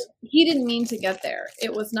didn't mean to get there.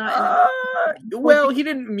 It was not. Well, he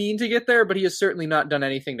didn't mean to get there, but he has certainly not done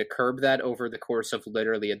anything to curb that over the course of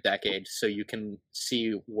literally a decade. So you can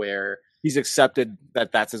see where he's accepted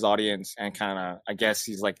that that's his audience, and kind of, I guess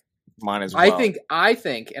he's like mine as well. I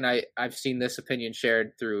think, and I've seen this opinion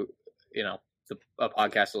shared through a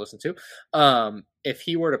podcast to listen to. If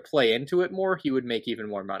he were to play into it more, he would make even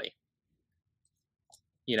more money.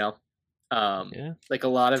 Like a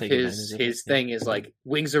lot of his thing is like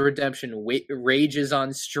Wings of Redemption, rages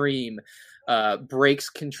on stream, breaks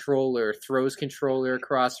controller, throws controller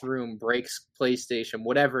across room, breaks PlayStation,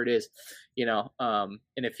 whatever it is, and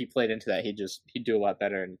if he played into that, he'd do a lot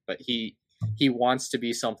better. But he wants to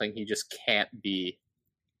be something he just can't be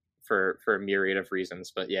for a myriad of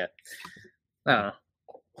reasons. But yeah, I don't know,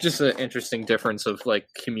 just an interesting difference of like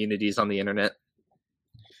communities on the internet.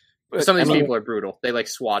 Some of these people are brutal. They like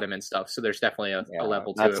swat him and stuff. So there's definitely a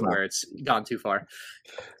level to it where it's gone too far.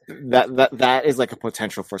 That is like a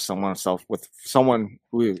potential for someone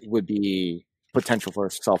who would be potential for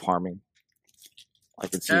self-harming. I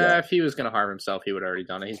could see that. If he was going to harm himself, he would have already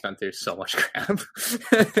done it. He's been through so much crap.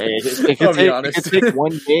 It can take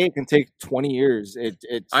one day. It can take 20 years.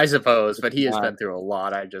 I suppose, but he has been through a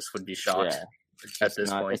lot. I just would be shocked at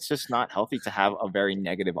this point. It's just not healthy to have a very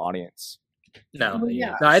negative audience. No,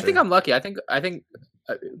 I think I'm lucky. I think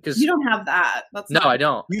because you don't have that. I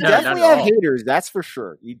don't. You definitely have haters. That's for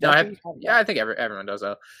sure. I think everyone does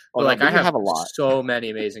though. But like, I have a lot. So many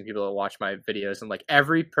amazing people that watch my videos, and like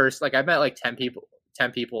every person, like I met like 10 people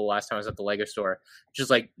last time I was at the Lego store. Just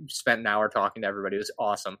like spent an hour talking to everybody. It was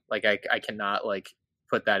awesome. Like I cannot like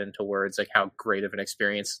put that into words, like how great of an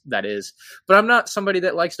experience that is. But I'm not somebody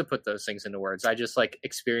that likes to put those things into words. I just like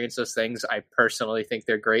experience those things. I personally think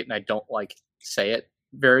they're great, and I don't like say it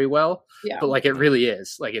very well. Yeah. But like it really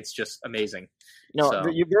is. Like it's just amazing. There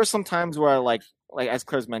are some times where I like as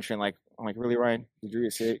Claire's mentioned, like I'm like, really, Ryan? Did you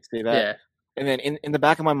say that? Yeah. And then in the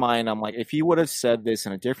back of my mind, I'm like, if he would have said this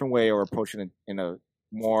in a different way or approached it in a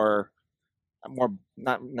more more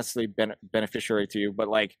not necessarily beneficiary to you, but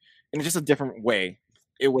like in just a different way,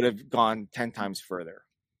 it would have gone 10 times further.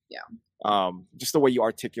 Yeah. Just the way you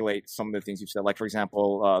articulate some of the things you've said, like for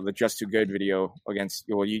example, the Just Too Good video against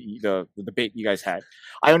the debate you guys had.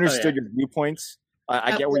 I understood your viewpoints.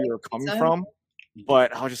 I get where you were coming from,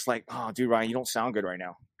 but I was just like, oh, dude, Ryan, you don't sound good right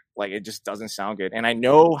now. Like it just doesn't sound good. And I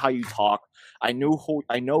know how you talk. I know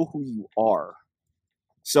who you are.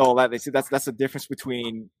 So that's the difference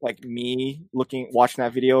between like me watching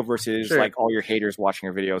that video versus like all your haters watching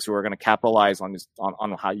your videos who are going to capitalize on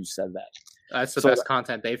how you said that. That's the best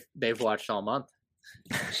content they've watched all month.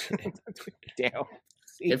 Damn.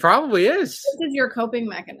 It probably is. This is your coping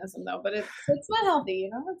mechanism, though, but it's not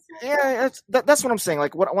healthy, you know. That's what I'm saying.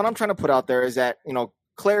 Like what I'm trying to put out there is that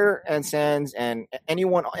Claire and Sans and any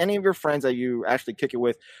of your friends that you actually kick it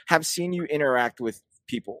with have seen you interact with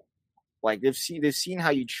people. Like they've seen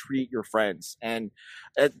how you treat your friends, and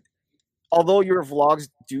although your vlogs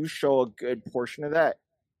do show a good portion of that,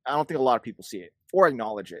 I don't think a lot of people see it or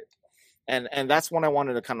acknowledge it. And that's what I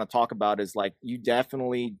wanted to kind of talk about is like you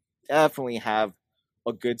definitely have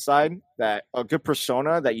a good side, a good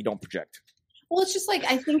persona that you don't project. Well, it's just like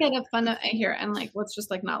I think at a here and like let's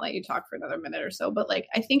just like not let you talk for another minute or so, but like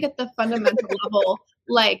I think at the fundamental level,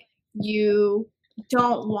 like you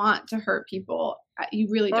don't want to hurt people. You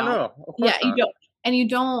really don't. No, you don't, and you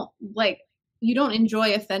don't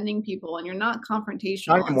enjoy offending people, and you're not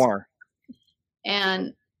confrontational. Not anymore.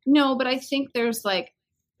 And no, but I think there's like,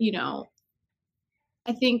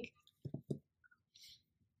 I think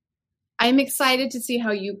I'm excited to see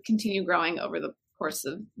how you continue growing over the course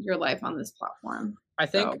of your life on this platform. I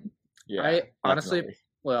think, I honestly, definitely.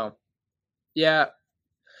 well, yeah,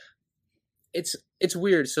 it's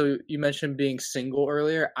weird. So you mentioned being single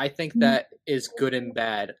earlier. I think that is good and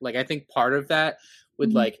bad. Like, I think part of that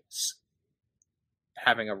with like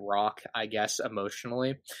having a rock, I guess,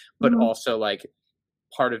 emotionally, but also like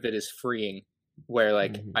part of it is freeing where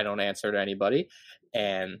like I don't answer to anybody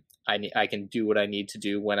and I can do what I need to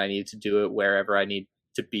do when I need to do it, wherever I need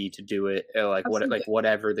to be to do it, or like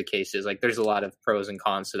whatever the case is. Like there's a lot of pros and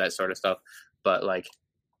cons to that sort of stuff, but like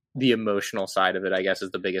the emotional side of it, I guess,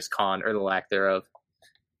 is the biggest con or the lack thereof.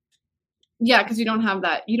 Yeah, because you don't have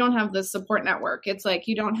that. You don't have the support network. It's like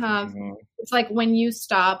you don't have. It's like when you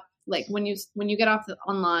stop, like when you get off the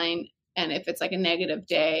online, and if it's like a negative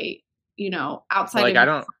day, outside. Like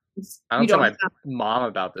of I don't tell my mom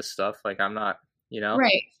about this stuff. Like I'm not,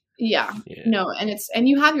 Right. Yeah. No, and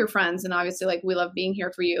you have your friends, and obviously like we love being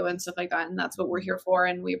here for you and stuff like that, and that's what we're here for,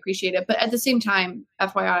 and we appreciate it. But at the same time,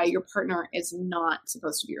 FYI, your partner is not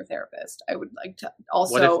supposed to be your therapist. I would like to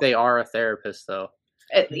also. What if they are a therapist though?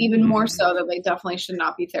 Even more so that they definitely should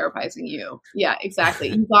not be therapizing you. Yeah, exactly.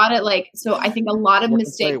 You got it. Like, so I think a lot of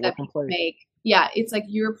mistakes that people make. Yeah, it's like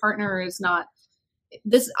your partner is not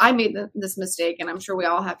this. I made this mistake, and I'm sure we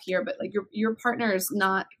all have here. But like your partner is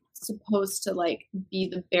not supposed to like be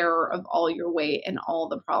the bearer of all your weight and all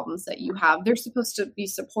the problems that you have. They're supposed to be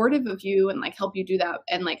supportive of you and like help you do that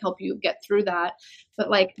and like help you get through that. But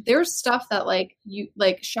like there's stuff that like you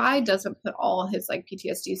like Shy doesn't put all his like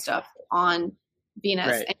PTSD stuff on Venus,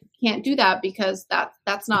 right. And you can't do that because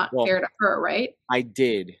that's not fair to her, right? I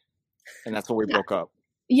did, and that's when we broke up.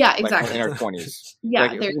 Yeah, exactly. Like in our 20s. Yeah,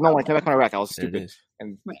 like, when I came back on Iraq, I was stupid,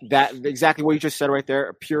 and that exactly what you just said right there.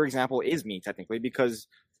 A pure example is me technically because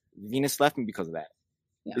Venus left me because of that.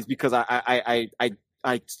 Yeah. It's because I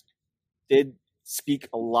did speak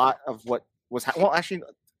a lot of what was well. Actually,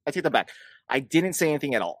 I take that back. I didn't say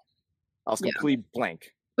anything at all. I was completely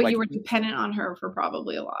blank. But you were dependent on her for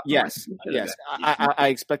probably a lot. Yes. I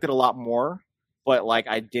expected a lot more, but like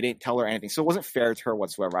I didn't tell her anything, so it wasn't fair to her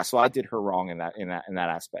whatsoever. So I did her wrong in that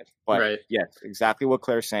aspect. But yes, exactly what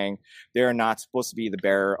Claire's saying. They're not supposed to be the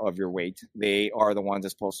bearer of your weight. They are the ones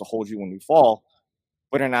that's supposed to hold you when you fall,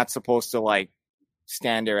 but they're not supposed to like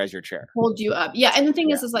stand there as your chair, hold you up. Yeah, and the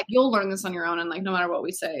thing is like you'll learn this on your own, and like no matter what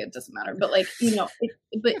we say, it doesn't matter. But like you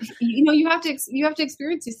have to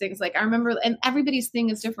experience these things. Like I remember, and everybody's thing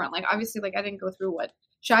is different. Like obviously, like I didn't go through what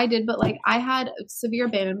Shy did, but like I had severe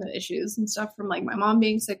abandonment issues and stuff from like my mom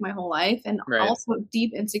being sick my whole life, and also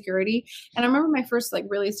deep insecurity. And I remember my first like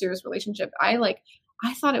really serious relationship. I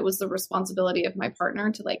thought it was the responsibility of my partner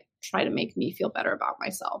to like try to make me feel better about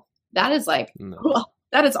myself. That is like.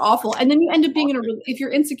 That is awful. And then you end up being if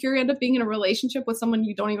you're insecure, you end up being in a relationship with someone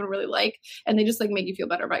you don't even really like, and they just like make you feel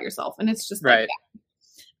better about yourself. And it's just like,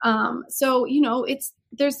 so,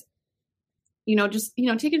 there's,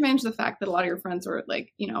 take advantage of the fact that a lot of your friends are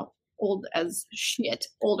like, old as shit,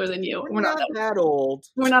 older than you. We're not that old.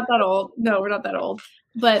 We're not that old. No, we're not that old.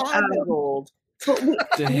 But that old.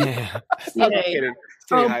 Damn. Yay.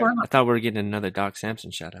 I thought we were getting another Doc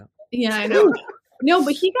Samson shout out. Yeah, I know. No,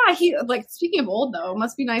 but he like, speaking of old though, it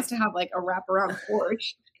must be nice to have like a wraparound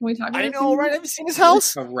porch. Can we talk about I know, right? Have you seen his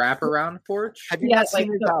house? A wraparound porch? Have you Yeah, not like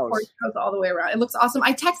seen his the house? porch goes all the way around. It looks awesome.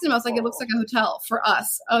 I texted him. I was like, it looks like a hotel for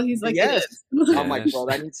us. Oh, he's like, Yes. it is. I'm like, bro,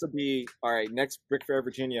 that needs to be all right. Next Brick Fair,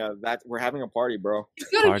 Virginia. That we're having a party, bro. He's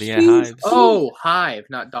got a Party at huge- Hives. Oh, Hive,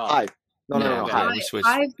 not dog. Hive. No. Yeah, Hive. we switched.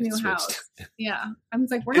 Hive's We new switched. house. Yeah, I was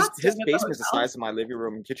like, we're His not. staying at the basement's the hotel. size of my living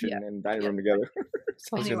room and kitchen Yeah. and dining room together.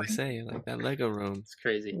 I was Anyway. gonna say, like that Lego room. It's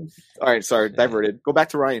crazy. All right, sorry, diverted. Go back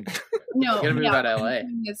to Ryan. No, You're gonna move out of LA.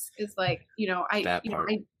 Is like, you know, That you know,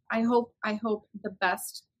 part. I hope the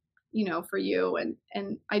best, you know, for you,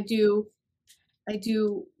 and I do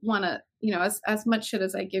want to, you know, as much shit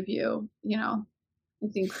as I give you, you know, I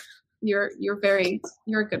think you're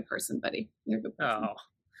a good person, buddy. You're a good person. Oh,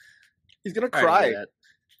 He's gonna I already cry. did that.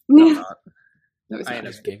 No, I'm not. No, he's I not. am.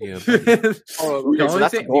 Just gave you a the Oh, okay, so only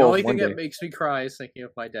that's thing, the goal. thing one that day. makes me cry is thinking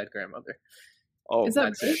of my dead grandmother. Oh, Is that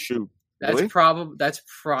that's right? it. shoot. That's Really?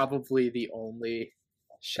 probably the only.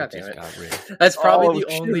 shit God damn just it. got real. That's probably Oh,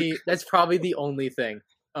 the shoot. only. That's probably the only thing.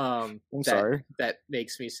 I'm that, sorry. That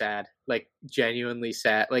makes me sad. Like genuinely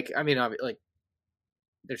sad. Like I mean, like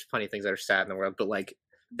there's plenty of things that are sad in the world, but like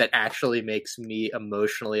that actually makes me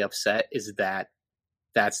emotionally upset is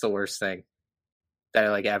that's the worst thing that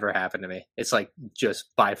like ever happened to me. It's like just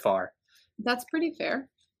by far. That's pretty fair.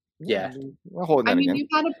 Yeah. We're holding that I mean, again. you've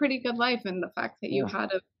had a pretty good life, and the fact that you Yeah.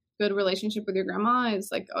 had a good relationship with your grandma is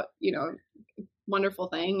like a, you know, wonderful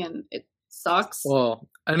thing, and it sucks. Well,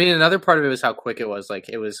 I mean, another part of it was how quick it was. Like,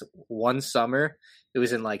 it was one summer. It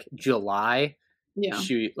was in like July. Yeah.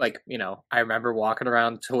 She like, you know, I remember walking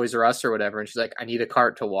around Toys R Us or whatever, and she's like, "I need a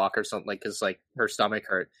cart to walk or something," like because like her stomach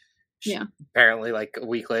hurt. Yeah. Apparently, like a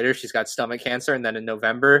week later, she's got stomach cancer, and then in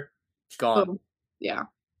November, gone. Boom. Yeah.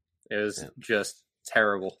 It was just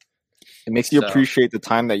terrible. It makes you So- appreciate the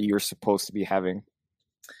time that you're supposed to be having.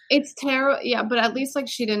 It's terrible. Yeah, but at least like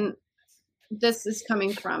she didn't. This is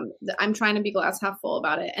coming from. I'm trying to be glass half full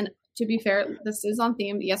about it. And to be fair, this is on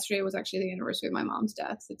theme. Yesterday was actually the anniversary of my mom's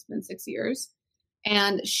death. It's been 6 years,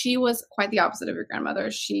 and she was quite the opposite of your grandmother.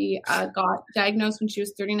 She got diagnosed when she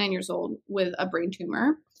was 39 years old with a brain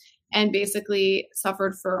tumor, and basically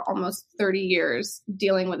suffered for almost 30 years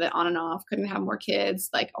dealing with it on and off. Couldn't have more kids.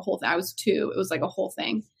 Like a whole thing. I was 2. It was like a whole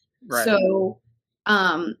thing. Right. So,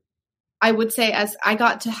 I would say as I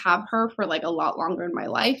got to have her for like a lot longer in my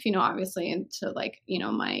life, you know, obviously into like, you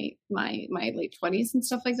know, my late 20s and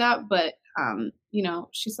stuff like that. But, you know,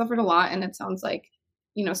 she suffered a lot, and it sounds like,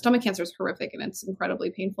 you know, stomach cancer is horrific and it's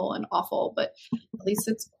incredibly painful and awful, but at least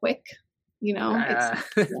it's quick, you know,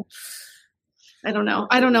 it's, I don't know.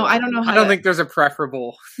 I don't know. How I don't think there's a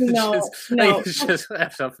preferable. No, It's just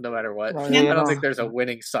F up no matter what. Oh, I yeah. don't think there's a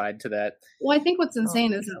winning side to that. Well, I think what's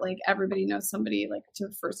insane is that like everybody knows somebody like to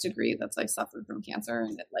first degree that's like suffered from cancer,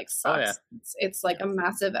 and it like sucks. Oh, yeah. It's like a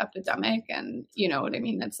massive epidemic, and you know what I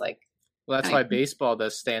mean? It's like, Well, that's why baseball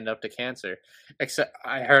does stand up to cancer. Except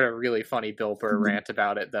I heard a really funny Bill Burr rant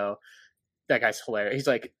about it, though. That guy's hilarious. He's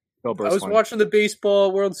like, Bill I Burr's was funny. watching the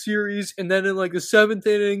baseball World Series, and then in like the 7th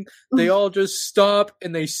inning, they all just stop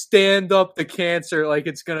and they stand up the cancer like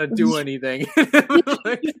it's gonna do anything.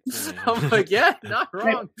 I'm like, yeah, not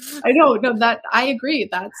wrong. I know, no, that I agree.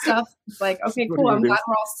 That stuff is like, okay, What cool. do you I'm do? glad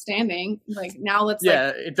we're all standing. Like now let's Yeah,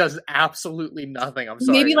 like it does absolutely nothing. I'm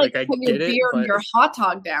sorry. maybe like I put your get beer it, and but your hot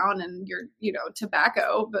dog down and your, you know,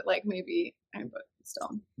 tobacco, but like maybe, but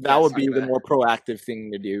still. That would Yes, be I the bet. more proactive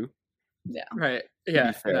thing to do. Yeah. right.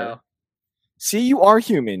 Yeah, fair. no. See, you are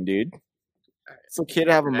human, dude. It's okay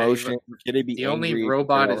to have Hey, emotion. It's okay to be The only angry,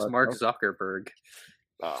 robot all is that Mark stuff. Zuckerberg.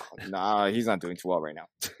 Oh, nah, he's not doing too well right now.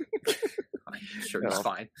 I'm sure he's No.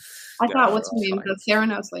 fine. I Yeah, thought, what's her that's name? fine. The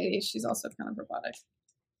Theranos lady. She's also kind of robotic.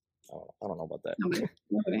 Oh, I don't know about that.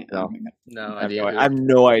 Nobody. No. No I have idea. no, I have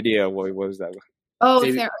no idea what was that. Oh,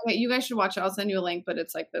 Maybe- Sarah, okay, you guys should watch it. I'll send you a link, but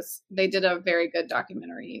it's like this. They did a very good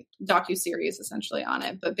docu-series essentially on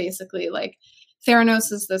it. But basically, like,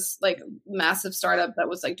 Theranos is this like massive startup that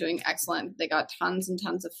was like doing excellent. They got tons and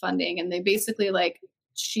tons of funding, and they basically like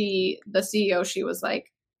the CEO, she was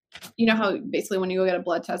like, you know how basically when you go get a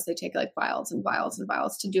blood test, they take like vials and vials and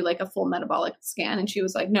vials to do like a full metabolic scan. And she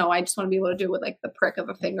was like, no, I just want to be able to do it with like the prick of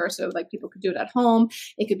a finger. So like people could do it at home.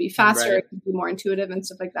 It could be faster. Right. It could be more intuitive and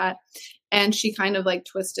stuff like that. And she kind of like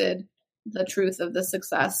twisted the truth of the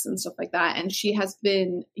success and stuff like that. And she has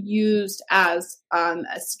been used as a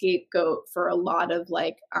scapegoat for a lot of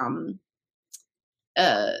like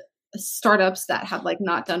startups that have like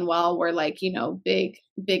not done well, where like, you know, big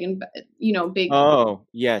and, you know, big. Oh,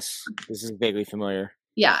 yes. This is vaguely familiar.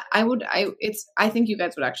 Yeah, I think you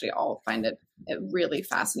guys would actually all find it really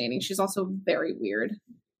fascinating. She's also very weird.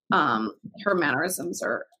 Her mannerisms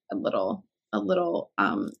are a little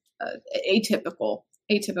atypical.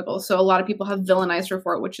 So a lot of people have villainized her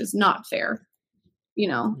for it, which is not fair,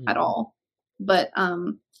 at all. But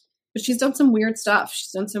she's done some weird stuff.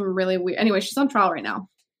 She's done some really weird. Anyway, she's on trial right now.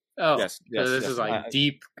 Oh, yes. So this is like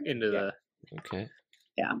deep into the. Okay.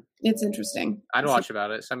 Yeah, it's interesting. I'd watch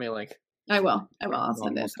about it. Send me a link. I will. I'll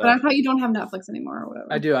send it. But I thought you don't have Netflix anymore or whatever.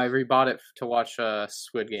 I do. I rebought it to watch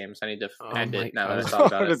Squid Games. I need to end it now that I thought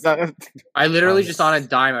about it. I literally just on a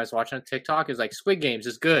dime. I was watching a TikTok. It was like, Squid Games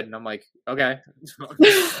is good. And I'm like, okay.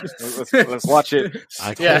 let's watch it.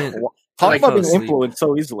 Yeah. Talk about being influenced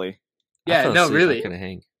so easily. Yeah, no, really.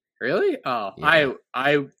 Hang. Really? Oh, yeah.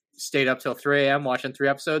 I stayed up till 3 a.m. watching 3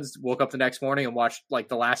 episodes, woke up the next morning and watched like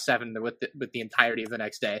the last 7 with the entirety of the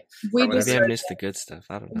next day. Maybe I missed the good stuff.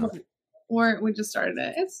 I don't know. Or we just started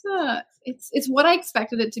it. It's what I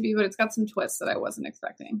expected it to be, but it's got some twists that I wasn't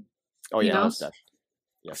expecting. Oh yeah,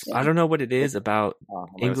 yes. I don't know what it is about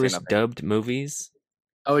English dubbed movies.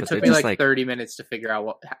 Oh, it took me like 30 minutes to figure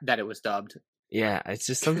out that it was dubbed. Yeah, it's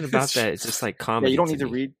just something about that. It's just like comedy. Yeah, you don't need to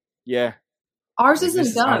read. Yeah, ours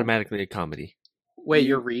isn't dubbed. Automatically a comedy. Wait,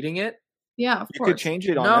 you're reading it? Yeah, of course. You could change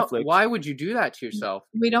it on Netflix. Why would you do that to yourself?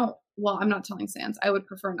 We don't. Well, I'm not telling Sans. I would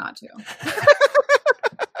prefer not to.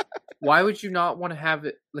 Why would you not want to have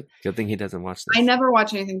it? Like, good thing he doesn't watch this. I never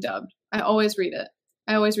watch anything dubbed. I always read it.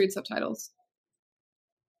 I always read subtitles.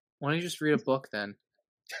 Why don't you just read a book then?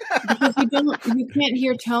 Because you can't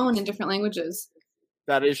hear tone in different languages.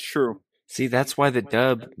 That is true. See, that's why the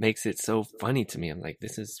dub makes it so funny to me. I'm like,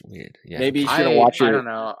 this is weird. Yeah. Maybe you should watch it. I don't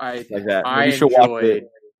know. Like that. I you should watch it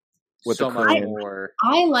with so much more.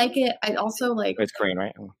 I like it. I also like. It's Korean,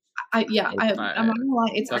 right? I'm not gonna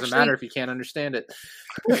lie. It doesn't matter if you can't understand it.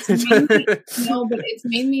 But it's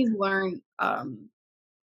made me learn.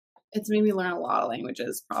 It's made me learn a lot of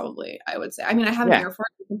languages. Probably, I would say. I mean, I have an Air Force.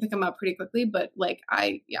 You can pick them up pretty quickly, but Yeah,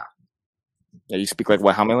 you speak like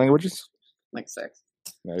what? How many languages? Like 6.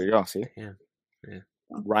 There you go. See. Yeah.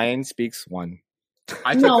 Ryan speaks 1.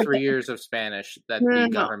 I took 3 years of Spanish that the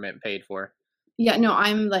government paid for. Yeah, no,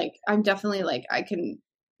 I'm definitely like I can.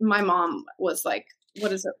 My mom was like,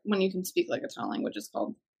 what is it when you can speak like a ton of languages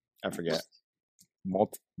called? I forget.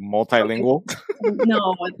 Multilingual?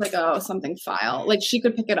 No, it's like something file. Like she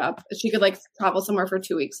could pick it up. She could like travel somewhere for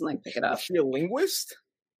 2 weeks and like pick it up. Is she a linguist?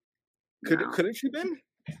 Couldn't she been?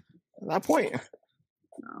 At that point.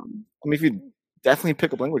 I mean, if you definitely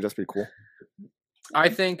pick up language, that's pretty cool. I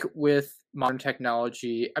think with modern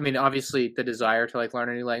technology, I mean, obviously the desire to like learn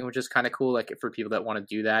a new language is kind of cool, like for people that want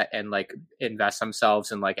to do that and like invest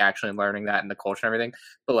themselves in like actually learning that and the culture and everything.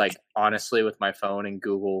 But like honestly, with my phone and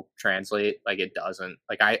Google Translate, like it doesn't.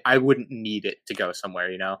 Like I wouldn't need it to go somewhere,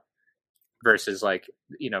 versus like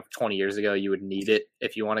 20 years ago you would need it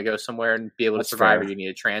if you want to go somewhere and be able to survive, or you need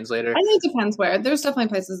a translator. I think it depends where. There's definitely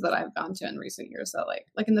places that I've gone to in recent years that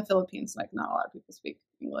like in the Philippines, like not a lot of people speak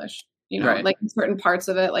English. Right. Like in certain parts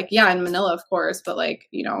of it, like, yeah, in Manila, of course, but like,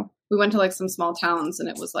 we went to like some small towns and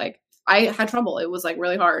it was like, I had trouble. It was like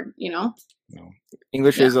really hard, No.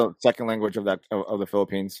 English is a second language of the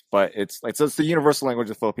Philippines, but it's the universal language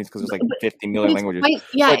of the Philippines because there's like 50 million languages.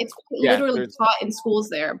 It's literally taught in schools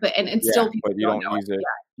there, but still people but you don't use it.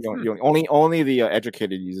 You don't, only the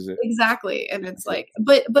educated uses it. Exactly, and it's like,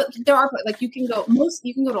 but there are like you can go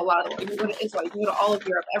to a lot of the, you can go to Israel, you can go to all of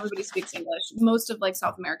Europe. Everybody speaks English. Most of like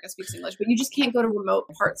South America speaks English, but you just can't go to remote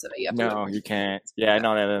parts of it. You can't. Yeah,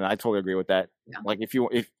 no, I totally agree with that. Yeah. Like if you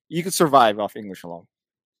could survive off English alone,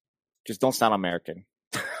 just don't sound American.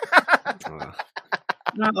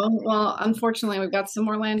 No, well, unfortunately, we've got some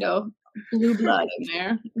Orlando blue blood in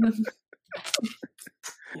there.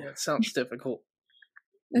 Yeah, it sounds difficult.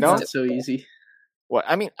 It's not so easy. Well,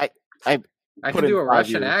 I mean, I can do a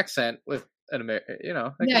Russian accent with an American,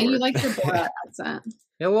 Yeah, you like your Borat accent.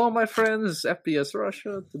 Hello, my friends, FPS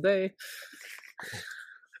Russia today.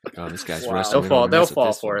 Oh, this guy's They'll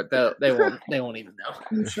fall for it. They won't even know.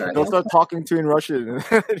 I'm sure. They'll start talking to you in Russian.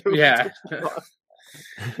 Yeah.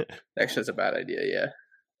 Actually, that's a bad idea. Yeah.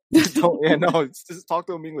 Just talk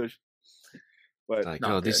to him English. But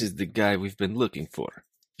like, this is the guy we've been looking for.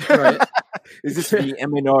 Right. Is this the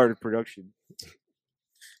MNR production?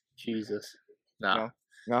 Jesus. No,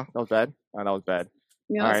 that was bad. Oh, that was bad.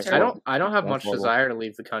 Yeah, all right, I don't have much desire to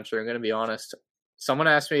leave the country. I'm going to be honest. Someone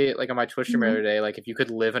asked me, like on my Twitch stream the other day, like if you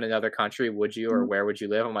could live in another country, would you, or where would you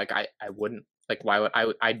live? I'm like, I wouldn't. Like, why would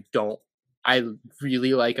I? Don't. I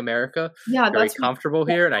really like America. Yeah, very comfortable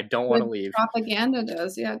here, and I don't want to leave. Propaganda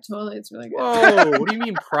does, yeah, totally. It's really good. Whoa, what do you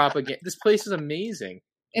mean propaganda? This place is amazing.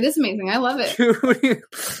 It is amazing. I love it.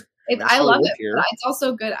 I love it. But it's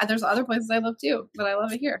also good. There's other places I love too, but I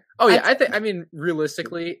love it here. Oh yeah, I mean,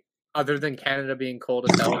 realistically, other than Canada being cold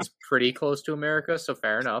as hell, it's pretty close to America, so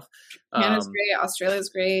fair enough. Canada's great. Australia's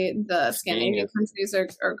great. The Scandinavian countries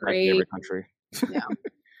are great. My favorite country. Yeah.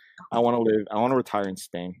 I want to retire in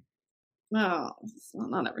Spain. No,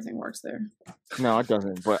 not everything works there. No, it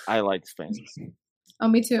doesn't. But I like Spain. Oh,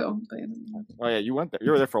 me too. Oh yeah, you went there.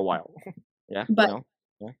 You were there for a while. Yeah. But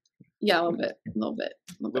yeah, a little bit.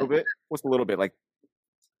 What's a little bit? Like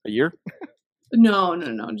a year? No.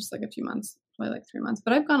 Just like a few months. Probably like 3 months.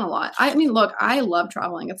 But I've gone a lot. I mean, look, I love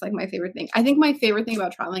traveling. It's like my favorite thing. I think my favorite thing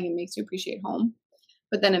about traveling, it makes you appreciate home.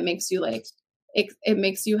 But then it makes you like it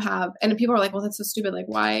makes you have. And people are like, well, that's so stupid. Like,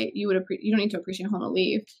 why you don't need to appreciate home and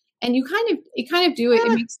leave. And you kind of do it.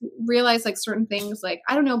 It makes you realize like certain things, like,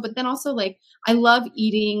 I don't know, but then also like, I love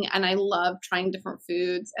eating and I love trying different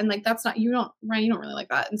foods. And like, that's not, you don't really like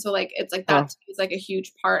that. And so like, it's like, that is like a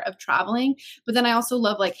huge part of traveling. But then I also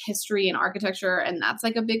love like history and architecture, and that's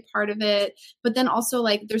like a big part of it. But then also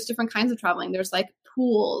like, there's different kinds of traveling. There's like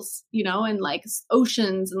pools, and like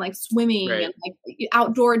oceans and like swimming and like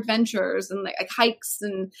outdoor adventures and like hikes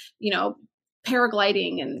and,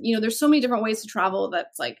 paragliding. And, there's so many different ways to travel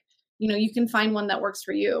that's like, you can find one that works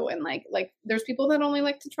for you. And like there's people that only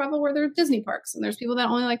like to travel where there's Disney parks, and there's people that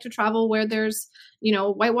only like to travel where there's,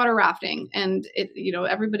 whitewater rafting, and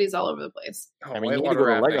everybody's all over the place. I mean, you need to go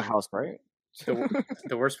to Lego House, right?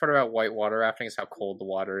 The worst part about whitewater rafting is how cold the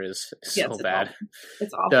water is. It's so bad. Awful.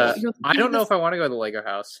 It's awful. I don't know if I want to go to the Lego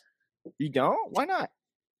House. You don't? Why not?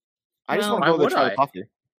 I just want to go there to try the coffee.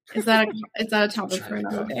 Is that a topic for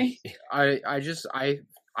another day? I just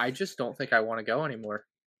don't think I want to go anymore.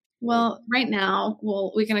 Well, right now,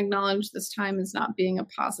 we can acknowledge this time as not being a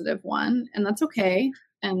positive one, and that's okay.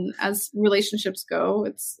 And as relationships go,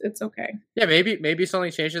 it's okay. Yeah, maybe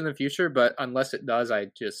something changes in the future, but unless it does,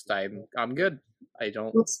 I'm good. I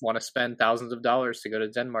don't want to spend thousands of dollars to go to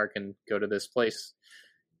Denmark and go to this place.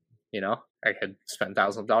 I could spend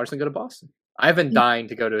thousands of dollars and go to Boston. I've been dying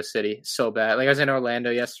to go to a city so bad. Like, I was in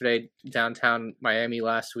Orlando yesterday, downtown Miami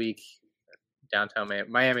last week. Downtown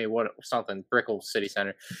Miami, Brickell City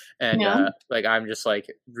Center, and like, I'm just like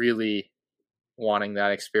really wanting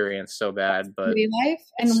that experience so bad, but city life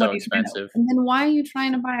and so expensive. And then why are you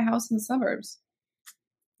trying to buy a house in the suburbs?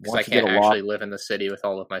 Because I can't actually live in the city with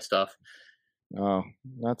all of my stuff. Oh,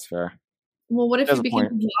 that's fair. Well, what if you became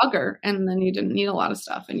a vlogger and then you didn't need a lot of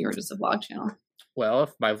stuff and you were just a vlog channel? Well, if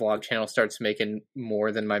my vlog channel starts making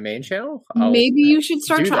more than my main channel, maybe you should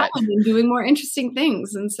start traveling and doing more interesting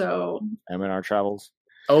things. And so, M&R Travels,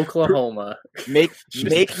 Oklahoma. Make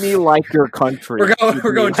me like your country.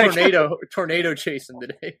 We're going tornado chasing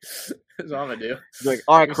today. That's what I'm gonna do. Like,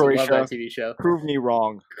 all right, Croatia. Love that TV show. Prove me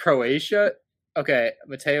wrong. Croatia. Okay,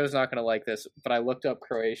 Mateo's not gonna like this, but I looked up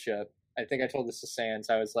Croatia. I think I told this to Sans.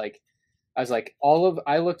 I was like, I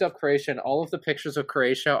looked up Croatia, and all of the pictures of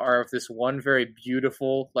Croatia are of this one very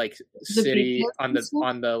beautiful like city on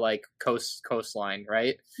the like coastline,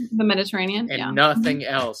 right? The Mediterranean, and nothing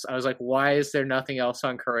else. I was like, why is there nothing else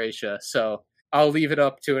on Croatia? So I'll leave it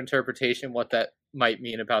up to interpretation what that might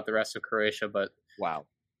mean about the rest of Croatia. But wow,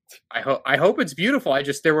 I hope it's beautiful.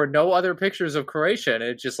 There were no other pictures of Croatia, and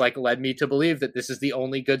it just like led me to believe that this is the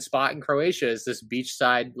only good spot in Croatia, is this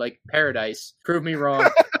beachside like paradise. Prove me wrong.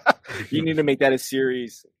 You need to make that a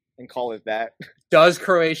series and call it that. Does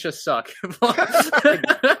Croatia suck?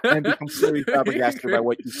 And become completely flabbergasted by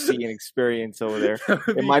what you see and experience over there.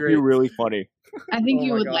 It might be really funny. I think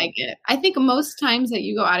you would like it. I think most times that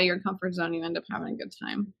you go out of your comfort zone, you end up having a good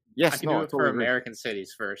time. Yes, I can do it for American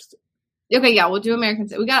cities first. Okay, yeah, we'll do American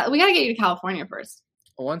cities. We got to get you to California first.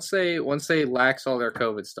 Once they lax all their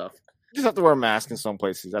COVID stuff, you just have to wear a mask in some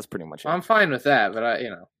places. That's pretty much it. I'm fine with that, but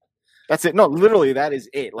that's it. No, literally, that is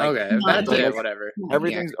it. Like, okay, that's it. Whatever.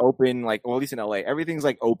 Everything's open. Like, well, at least in LA, everything's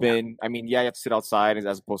like open. I mean, yeah, you have to sit outside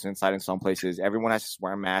as opposed to inside in some places. Everyone has to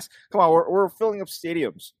wear a mask. Come on, we're filling up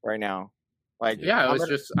stadiums right now. Like, yeah, I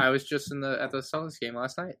was just at the Celtics game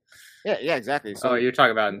last night. Yeah, exactly. So, you're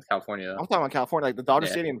talking about in California, though. I'm talking about California. Like, the Dodger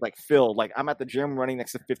Stadium is like filled. Like, I'm at the gym running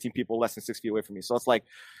next to 15 people less than 6 feet away from me. So it's like,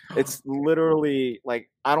 it's literally like,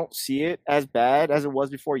 I don't see it as bad as it was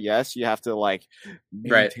before. Yes, you have to like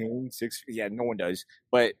maintain 6 feet. Yeah, no one does.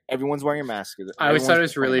 But everyone's wearing a mask. I always thought it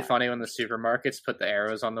was really funny when the supermarkets put the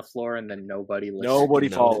arrows on the floor and then nobody listened. Nobody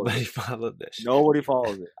followed this. Nobody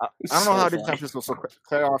follows it. I don't know how it is in San Francisco. So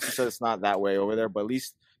Claire also said it's not that way over there, but at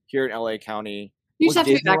least here in LA County, you just have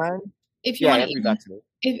to be vaccinated. If you want to be vaccinated.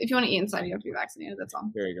 If you want to eat inside, you have to be vaccinated. That's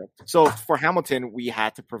all. There you go. So for Hamilton, we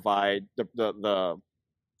had to provide the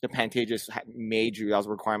Pantages made you, that was a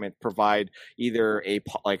requirement, provide either a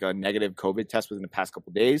negative COVID test within the past couple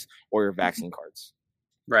of days or your vaccine cards.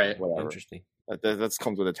 Right. Whatever. Interesting. That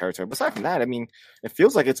comes with the territory. But aside from that, I mean, it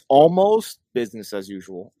feels like it's almost business as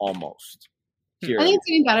usual. Almost. Here. I think it's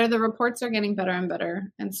getting better. The reports are getting better and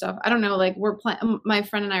better and stuff. I don't know. Like my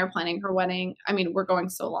friend and I are planning her wedding. I mean, we're going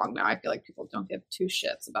so long now. I feel like people don't give two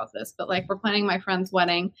shits about this, but like we're planning my friend's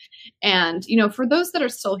wedding, and for those that are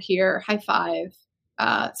still here, high five,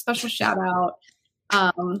 special shout out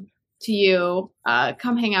to you.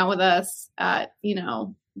 Come hang out with us at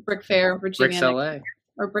Brick Fair, Virginia, Bricks LA,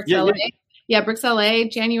 or Bricks LA. Yeah, Bricks LA,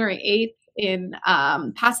 January 8th in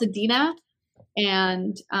Pasadena.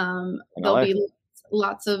 And there'll be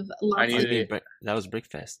lots of. That was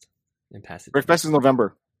Brickfest in Pasadena. Brickfest is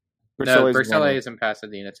November. Bricks LA is in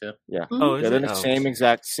Pasadena too. Yeah. Mm-hmm. Oh, they're in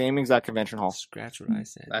the same exact convention hall. Scratch what I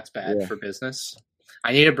said. That's bad for business.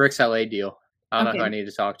 I need a Bricks LA deal. I don't know who I need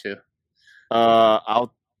to talk to.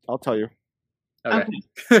 I'll tell you. Okay.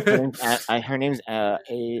 Her name's I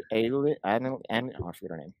forget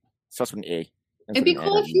her name. Starts with an A. It'd be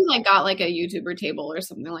cool if you got a YouTuber table or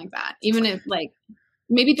something like that. Even if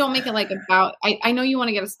maybe don't make it about. I know you want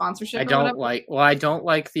to get a sponsorship. I don't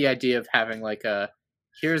like the idea of having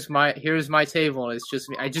here's my table and it's just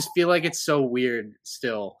me. I just feel like it's so weird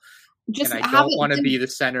still. And I don't want to be the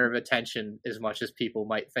center of attention as much as people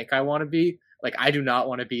might think I want to be. I do not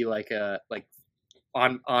want to be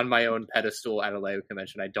on my own pedestal at a LEGO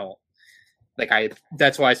convention. I don't.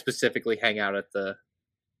 That's why I specifically hang out at the.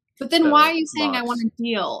 But then why are you saying I want a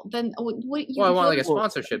deal? Then what? I want a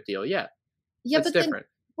sponsorship deal. Yeah. Yeah, that's different.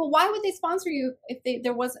 But why would they sponsor you if they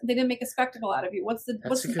didn't make a spectacle out of you? What's the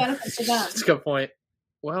benefit to them? That's a good point.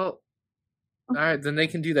 Well, all right, then they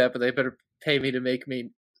can do that, but they better pay me to make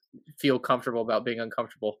me feel comfortable about being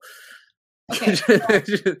uncomfortable. Okay, sounds like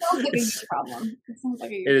a you problem.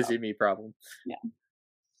 It is a me problem. Yeah.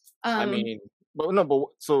 I mean,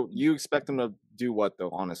 so you expect them to do what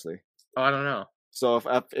though? Honestly, I don't know. So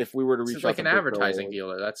if we were to reach out an advertising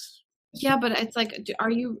deal, that's yeah, but it's are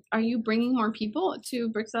you bringing more people to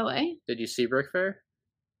Bricks LA? Did you see Brick Fair?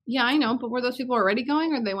 Yeah, I know, but were those people already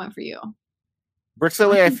going, or they went for you? Bricks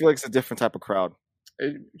LA, I feel like it's a different type of crowd.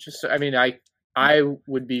 I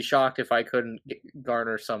would be shocked if I couldn't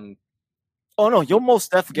garner some. Oh no, you'll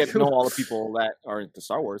most definitely get to know all the people that are into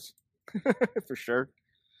Star Wars, for sure.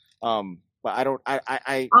 But I don't.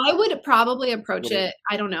 I would probably approach it.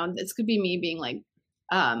 I don't know. This could be me being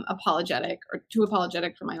apologetic or too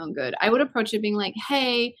apologetic for my own good. I would approach it being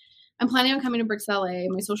hey, I'm planning on coming to Bricks LA.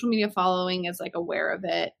 My social media following is aware of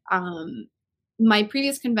it. My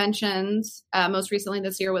previous conventions, most recently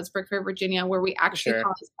this year, was Brick Fair, Virginia, where we actually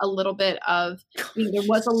caused a little bit of. There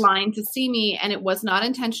was a line to see me, and it was not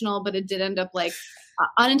intentional, but it did end up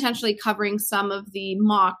unintentionally covering some of the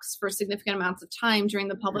mocks for significant amounts of time during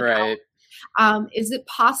the public hour. Is it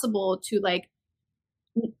possible to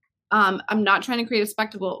I'm not trying to create a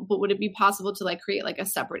spectacle, but would it be possible to create a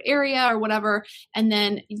separate area or whatever? And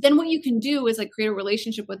then what you can do is create a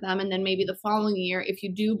relationship with them. And then maybe the following year, if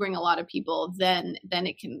you do bring a lot of people, then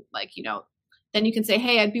it can then you can say,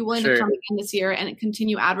 hey, I'd be willing to come again this year and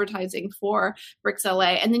continue advertising for Bricks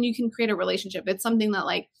LA. And then you can create a relationship. It's something that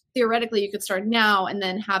theoretically you could start now and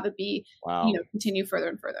then have it be, continue further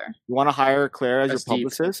and further. You want to hire Claire as your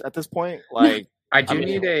publicist at this point? I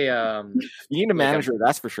need a you need a manager,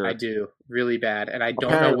 that's for sure. I do really bad, and I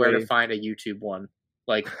don't know where to find a YouTube one.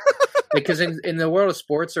 Because in the world of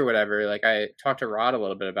sports or whatever, I talked to Rod a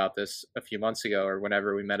little bit about this a few months ago, or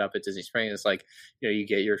whenever we met up at Disney Springs. It's you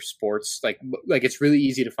get your sports it's really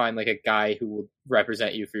easy to find a guy who will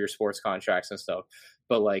represent you for your sports contracts and stuff.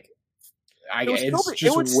 But it's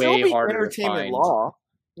just way harder to find. Law.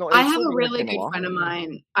 No, I have a really good friend of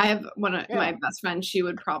mine. I have one of my best friends. She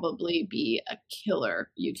would probably be a killer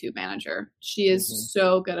YouTube manager. She is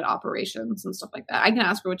so good at operations and stuff like that. I can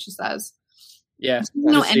ask her what she says. Yeah.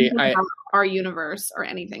 Anything about our universe or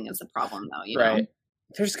anything is a problem, though. You know?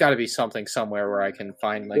 There's got to be something somewhere where I can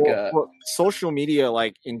find social media,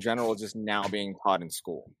 in general, just now being taught in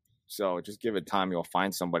school. So just give it time. You'll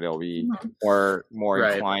find somebody that'll be more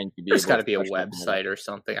inclined to be. There's got to be a website or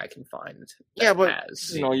something I can find. Yeah, but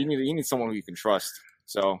you need someone who you can trust.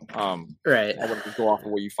 So I wouldn't go off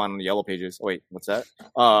of what you find on the Yellow Pages. Oh, wait, what's that?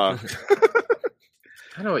 I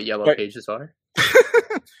know what Yellow Pages are.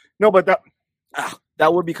 No, but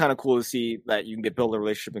that would be kind of cool to see that you can build a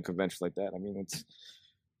relationship in conventions like that. I mean,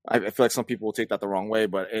 I feel like some people will take that the wrong way,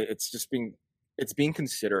 but it's being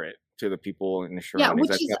considerate to the people in the surroundings.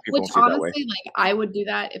 Yeah, which honestly, like I would do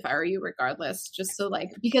that if I were you, regardless, just so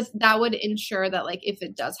like because that would ensure that like if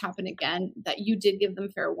it does happen again, that you did give them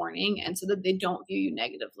fair warning, and so that they don't view you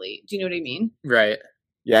negatively. Do you know what I mean? Right.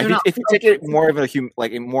 Yeah, if you take it more of a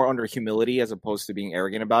more under humility as opposed to being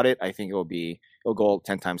arrogant about it, I think it'll go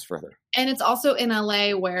 10 times further. And it's also in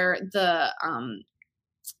LA where the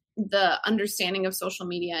understanding of social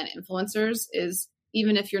media and influencers is,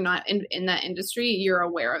 even if you're not in that industry, you're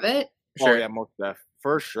aware of it. Sure. Oh yeah, most def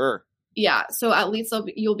for sure. Yeah, so at least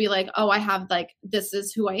you'll be like, oh, I have like this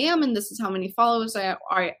is who I am, and this is how many followers I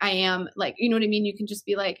am. Like, you know what I mean? You can just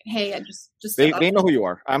be like, hey, I just they know who you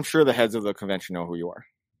are. I'm sure the heads of the convention know who you are.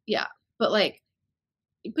 Yeah, but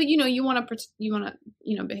you know, you want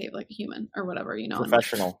to behave like a human or whatever, you know,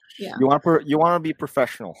 professional. Yeah, you want to be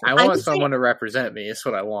professional. I want someone to represent me. It's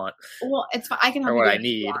what I want. Well, it's fine. I can help or you what I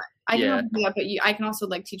need. I can help you, but I can also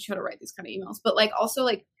like teach you how to write these kind of emails. But like also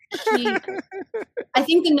like, I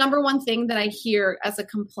think the number one thing that I hear as a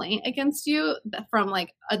complaint against you from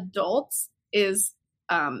like adults is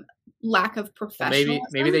lack of professionalism.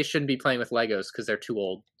 Maybe they shouldn't be playing with Legos because they're too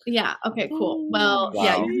old. Yeah. Okay. Cool. Well, wow.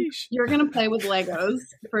 Yeah, you're gonna play with Legos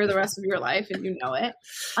for the rest of your life, and you know it.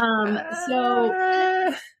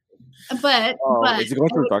 But is it going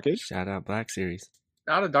through Dark Age? Shout out Black Series.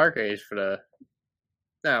 Not a Dark Age for the.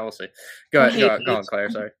 No, we'll see. Go on, Claire.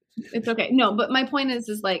 Sorry. It's okay. No, but my point is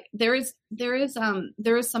like there is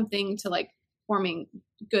something to like forming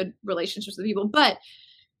good relationships with people, but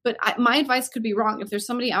my advice could be wrong. If there's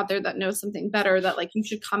somebody out there that knows something better, that like you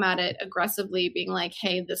should come at it aggressively, being like,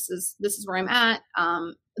 hey, this is where I'm at.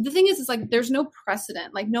 The thing is like there's no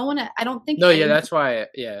precedent. Like no one I don't think. No, yeah, that's why.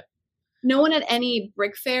 Yeah. No one at any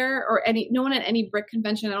brick fair or no one at any brick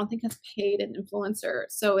convention, I don't think has paid an influencer.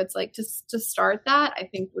 So it's like to start that, I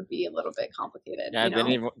think would be a little bit complicated. Yeah, they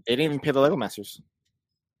didn't even pay the Lego Masters.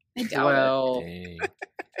 I doubt it.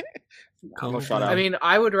 No shout out. I mean,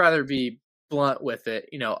 I would rather be blunt with it,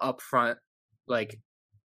 you know, up front, like,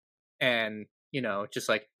 and you know, just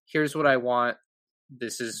like, here's what I want.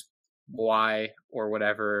 This is why, or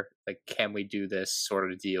whatever. Like, can we do this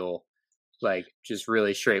sort of deal? Like, just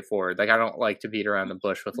really straightforward. Like, I don't like to beat around the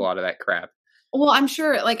bush with a lot of that crap. Well, I'm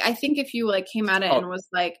sure, like, I think if you, like, came at it and was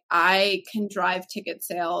like, I can drive ticket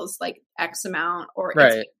sales, like, X amount, or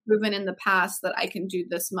it's proven in the past that I can do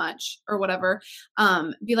this much, or whatever,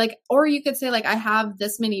 be like, or you could say, like, I have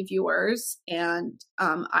this many viewers, and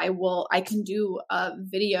I can do a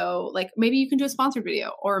video, like, maybe you can do a sponsored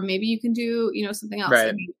video, or maybe you can do, you know, something else. Right.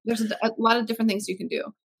 I mean, there's a lot of different things you can do.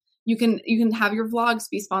 You can have your vlogs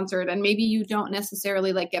be sponsored, and maybe you don't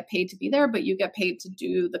necessarily, like, get paid to be there, but you get paid to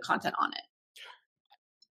do the content on it.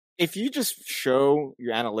 If you just show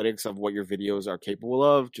your analytics of what your videos are capable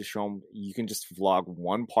of, just show them, you can just vlog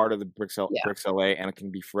one part of the Bricks LA, and it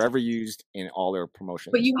can be forever used in all their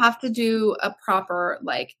promotions. But you have to do a proper,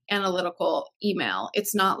 like, analytical email.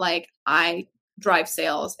 It's not like I drive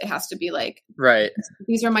sales. It has to be like, right,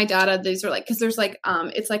 these are my data. These are like, because there's like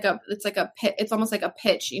it's almost like a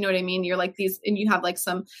pitch, you know what I mean? You're like these, and you have like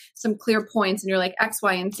some clear points, and you're like X,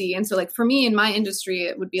 Y, and Z. And so like for me in my industry,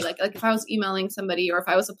 it would be like if I was emailing somebody, or if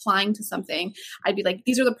I was applying to something, I'd be like,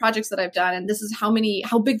 these are the projects that I've done, and this is how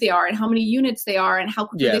big they are, and how many units they are, and how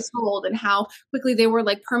quickly they sold, and how quickly they were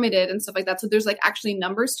like permitted and stuff like that. So there's like actually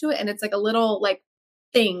numbers to it, and it's like a little like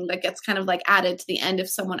thing that gets kind of like added to the end if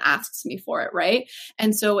someone asks me for it, right?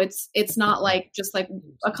 And so it's not like just like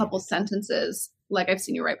a couple sentences like I've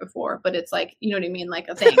seen you write before, but it's like, you know what I mean, like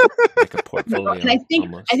a thing. Like a portfolio. And I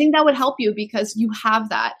think that would help you, because you have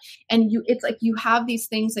that, and it's like you have these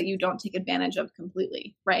things that you don't take advantage of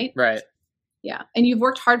completely, right? Right. Yeah, and you've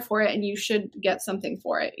worked hard for it, and you should get something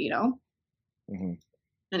for it, you know. Mm-hmm.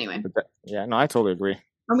 Anyway. No, I totally agree.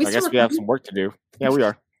 I guess we have some work to do. Yeah, we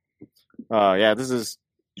are. This is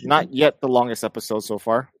not yet the longest episode so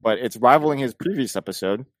far, but it's rivaling his previous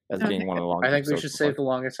episode as being one of the longest. I think we should save the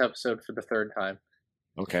longest episode for the third time.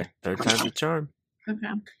 Okay. Third time's a charm. Okay.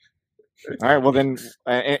 All right. Well, then,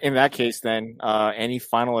 in that case, then, any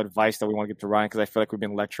final advice that we want to give to Ryan? Because I feel like we've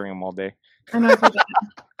been lecturing him all day. I know.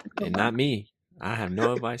 And not me. I have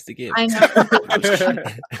no advice to give. I know.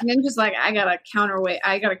 And then just like, I gotta counter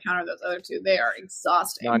those other two. They are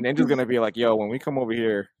exhausting. No, Ninja's gonna be like, yo, when we come over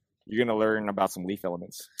here, you're going to learn about some leaf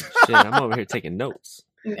elements. Shit, I'm over here taking notes.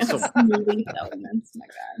 Some leaf elements. My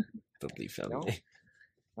God. The leaf element.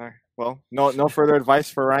 All right. Well, no further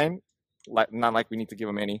advice for Ryan. Not like we need to give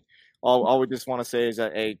him any. All we just want to say is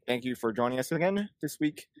that, hey, thank you for joining us again this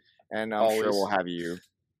week. And I'm sure we'll have you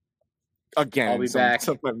again. I'll be back.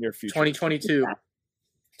 Sometime near future. 2022.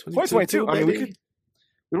 2022. I mean,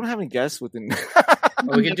 we don't have any guests within.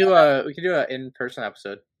 We could do an in-person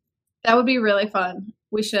episode. That would be really fun.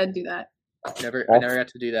 We should do that. I never got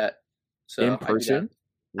to do that. So in person?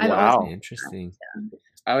 Wow. Interesting.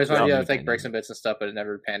 I always wanted to do that with Bricks and Bits and stuff, but it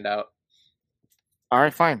never panned out. All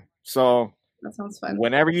right, fine. So that sounds fun.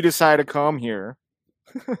 Whenever you decide to come here,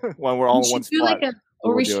 when we're all in one spot,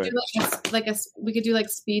 we should do we could do like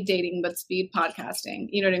speed dating, but speed podcasting.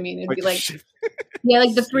 You know what I mean? It'd be like,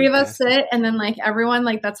 like the three of us sit, and then like everyone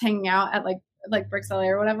like that's hanging out at like Bricks LA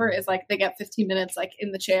or whatever is like they get 15 minutes like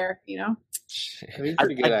in the chair. You know? I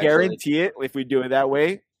guarantee it. If we do it that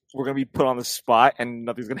way, we're gonna be put on the spot and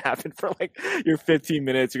nothing's gonna happen for like your 15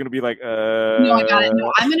 minutes. You're gonna be like, No, I got it.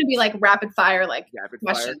 No, I'm gonna be like rapid fire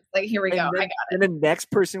questions. Like, here we go. I got it. And the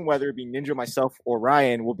next person, whether it be Ninja, myself, or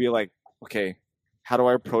Ryan, will be like, okay, how do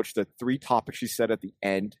I approach the 3 topics she said at the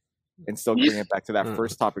end and still bring it back to that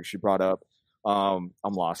first topic she brought up? I'm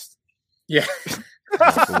lost. Yeah.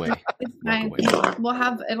 Walk away. It's fine.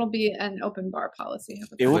 It'll be an open bar policy.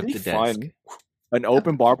 It would be fun. An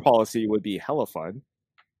open bar policy would be hella fun.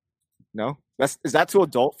 No, is that too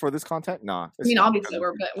adult for this content? Nah. I mean, obviously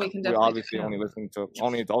we can definitely. Obviously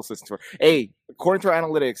only adults listen to her. Hey, according to our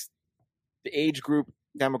analytics, the age group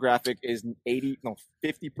demographic is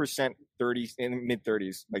 50% 30s in mid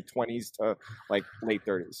 30s, like 20s to like late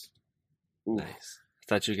 30s. Ooh. Nice. I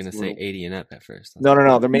thought you were gonna say 80 and up at first.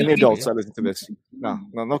 No. They're mainly adults that listen to this.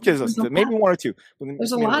 No kids listen to it. Maybe 1 or 2.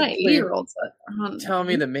 There's a lot of 80-year-olds that are on. Tell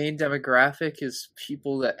me the main demographic is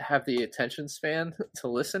people that have the attention span to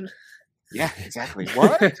listen. Yeah, exactly.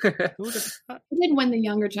 What? Then when the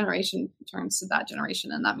younger generation turns to that generation,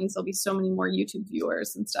 and that means there'll be so many more YouTube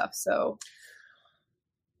viewers and stuff. So,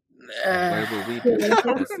 where will we be?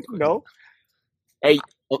 No. Hey,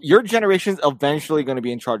 your generation's eventually going to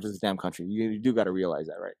be in charge of this damn country. You do got to realize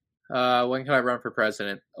that, right? When can I run for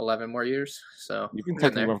president? 11 more years. So you can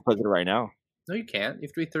technically run for president right now. No, you can't. You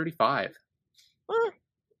have to be 35. What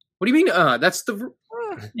do you mean? That's the.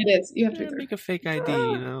 It is. You have to make a fake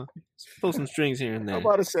ID. Pull some strings here and there. I'm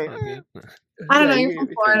about to say. I don't know. You're from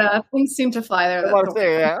Florida. Things seem to fly there. I'm about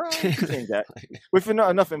to say, change that. With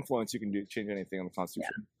enough influence, you can change anything on the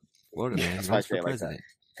Constitution. Florida man, runs for president.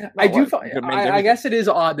 I do. I guess it is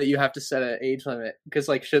odd that you have to set an age limit because,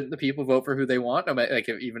 like, shouldn't the people vote for who they want? I mean, like,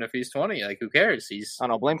 even if he's 20, like, who cares? I don't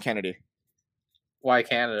know. Blame Kennedy. Why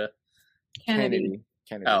Canada? Kennedy.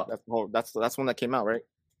 Oh, that's one that came out, right?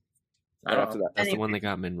 After that, that's the one that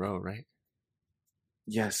got Monroe, right?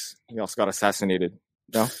 Yes, he also got assassinated.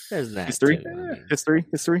 No, there's that history.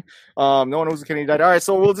 No one knows Kennedy died. All right,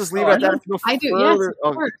 so we'll just leave it at that. I do. Yes,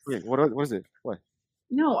 of course. Wait, what is it? What?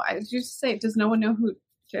 No, I was just say, does no one know who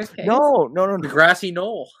JFK is? No. The grassy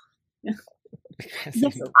knoll. Yeah.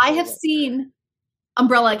 Yes, I have seen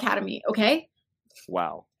Umbrella Academy. Okay.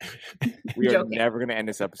 Wow. We are never going to end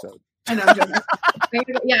this episode. I know. I'm joking.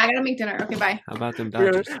 I gotta make dinner. Okay, bye. How about them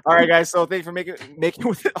Dodgers? All right, guys. So thanks for making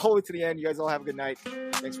it all the way to the end. You guys all have a good night.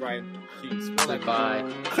 Thanks, Ryan.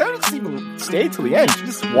 Bye. Claire didn't even stay till the end. She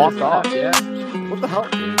just walked off. Yeah. What the hell?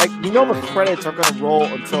 Like, the credits are gonna roll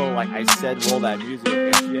until like I said roll that music,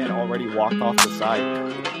 and she had already walked off the side.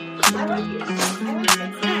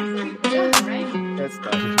 That's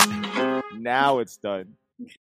done. Now it's done.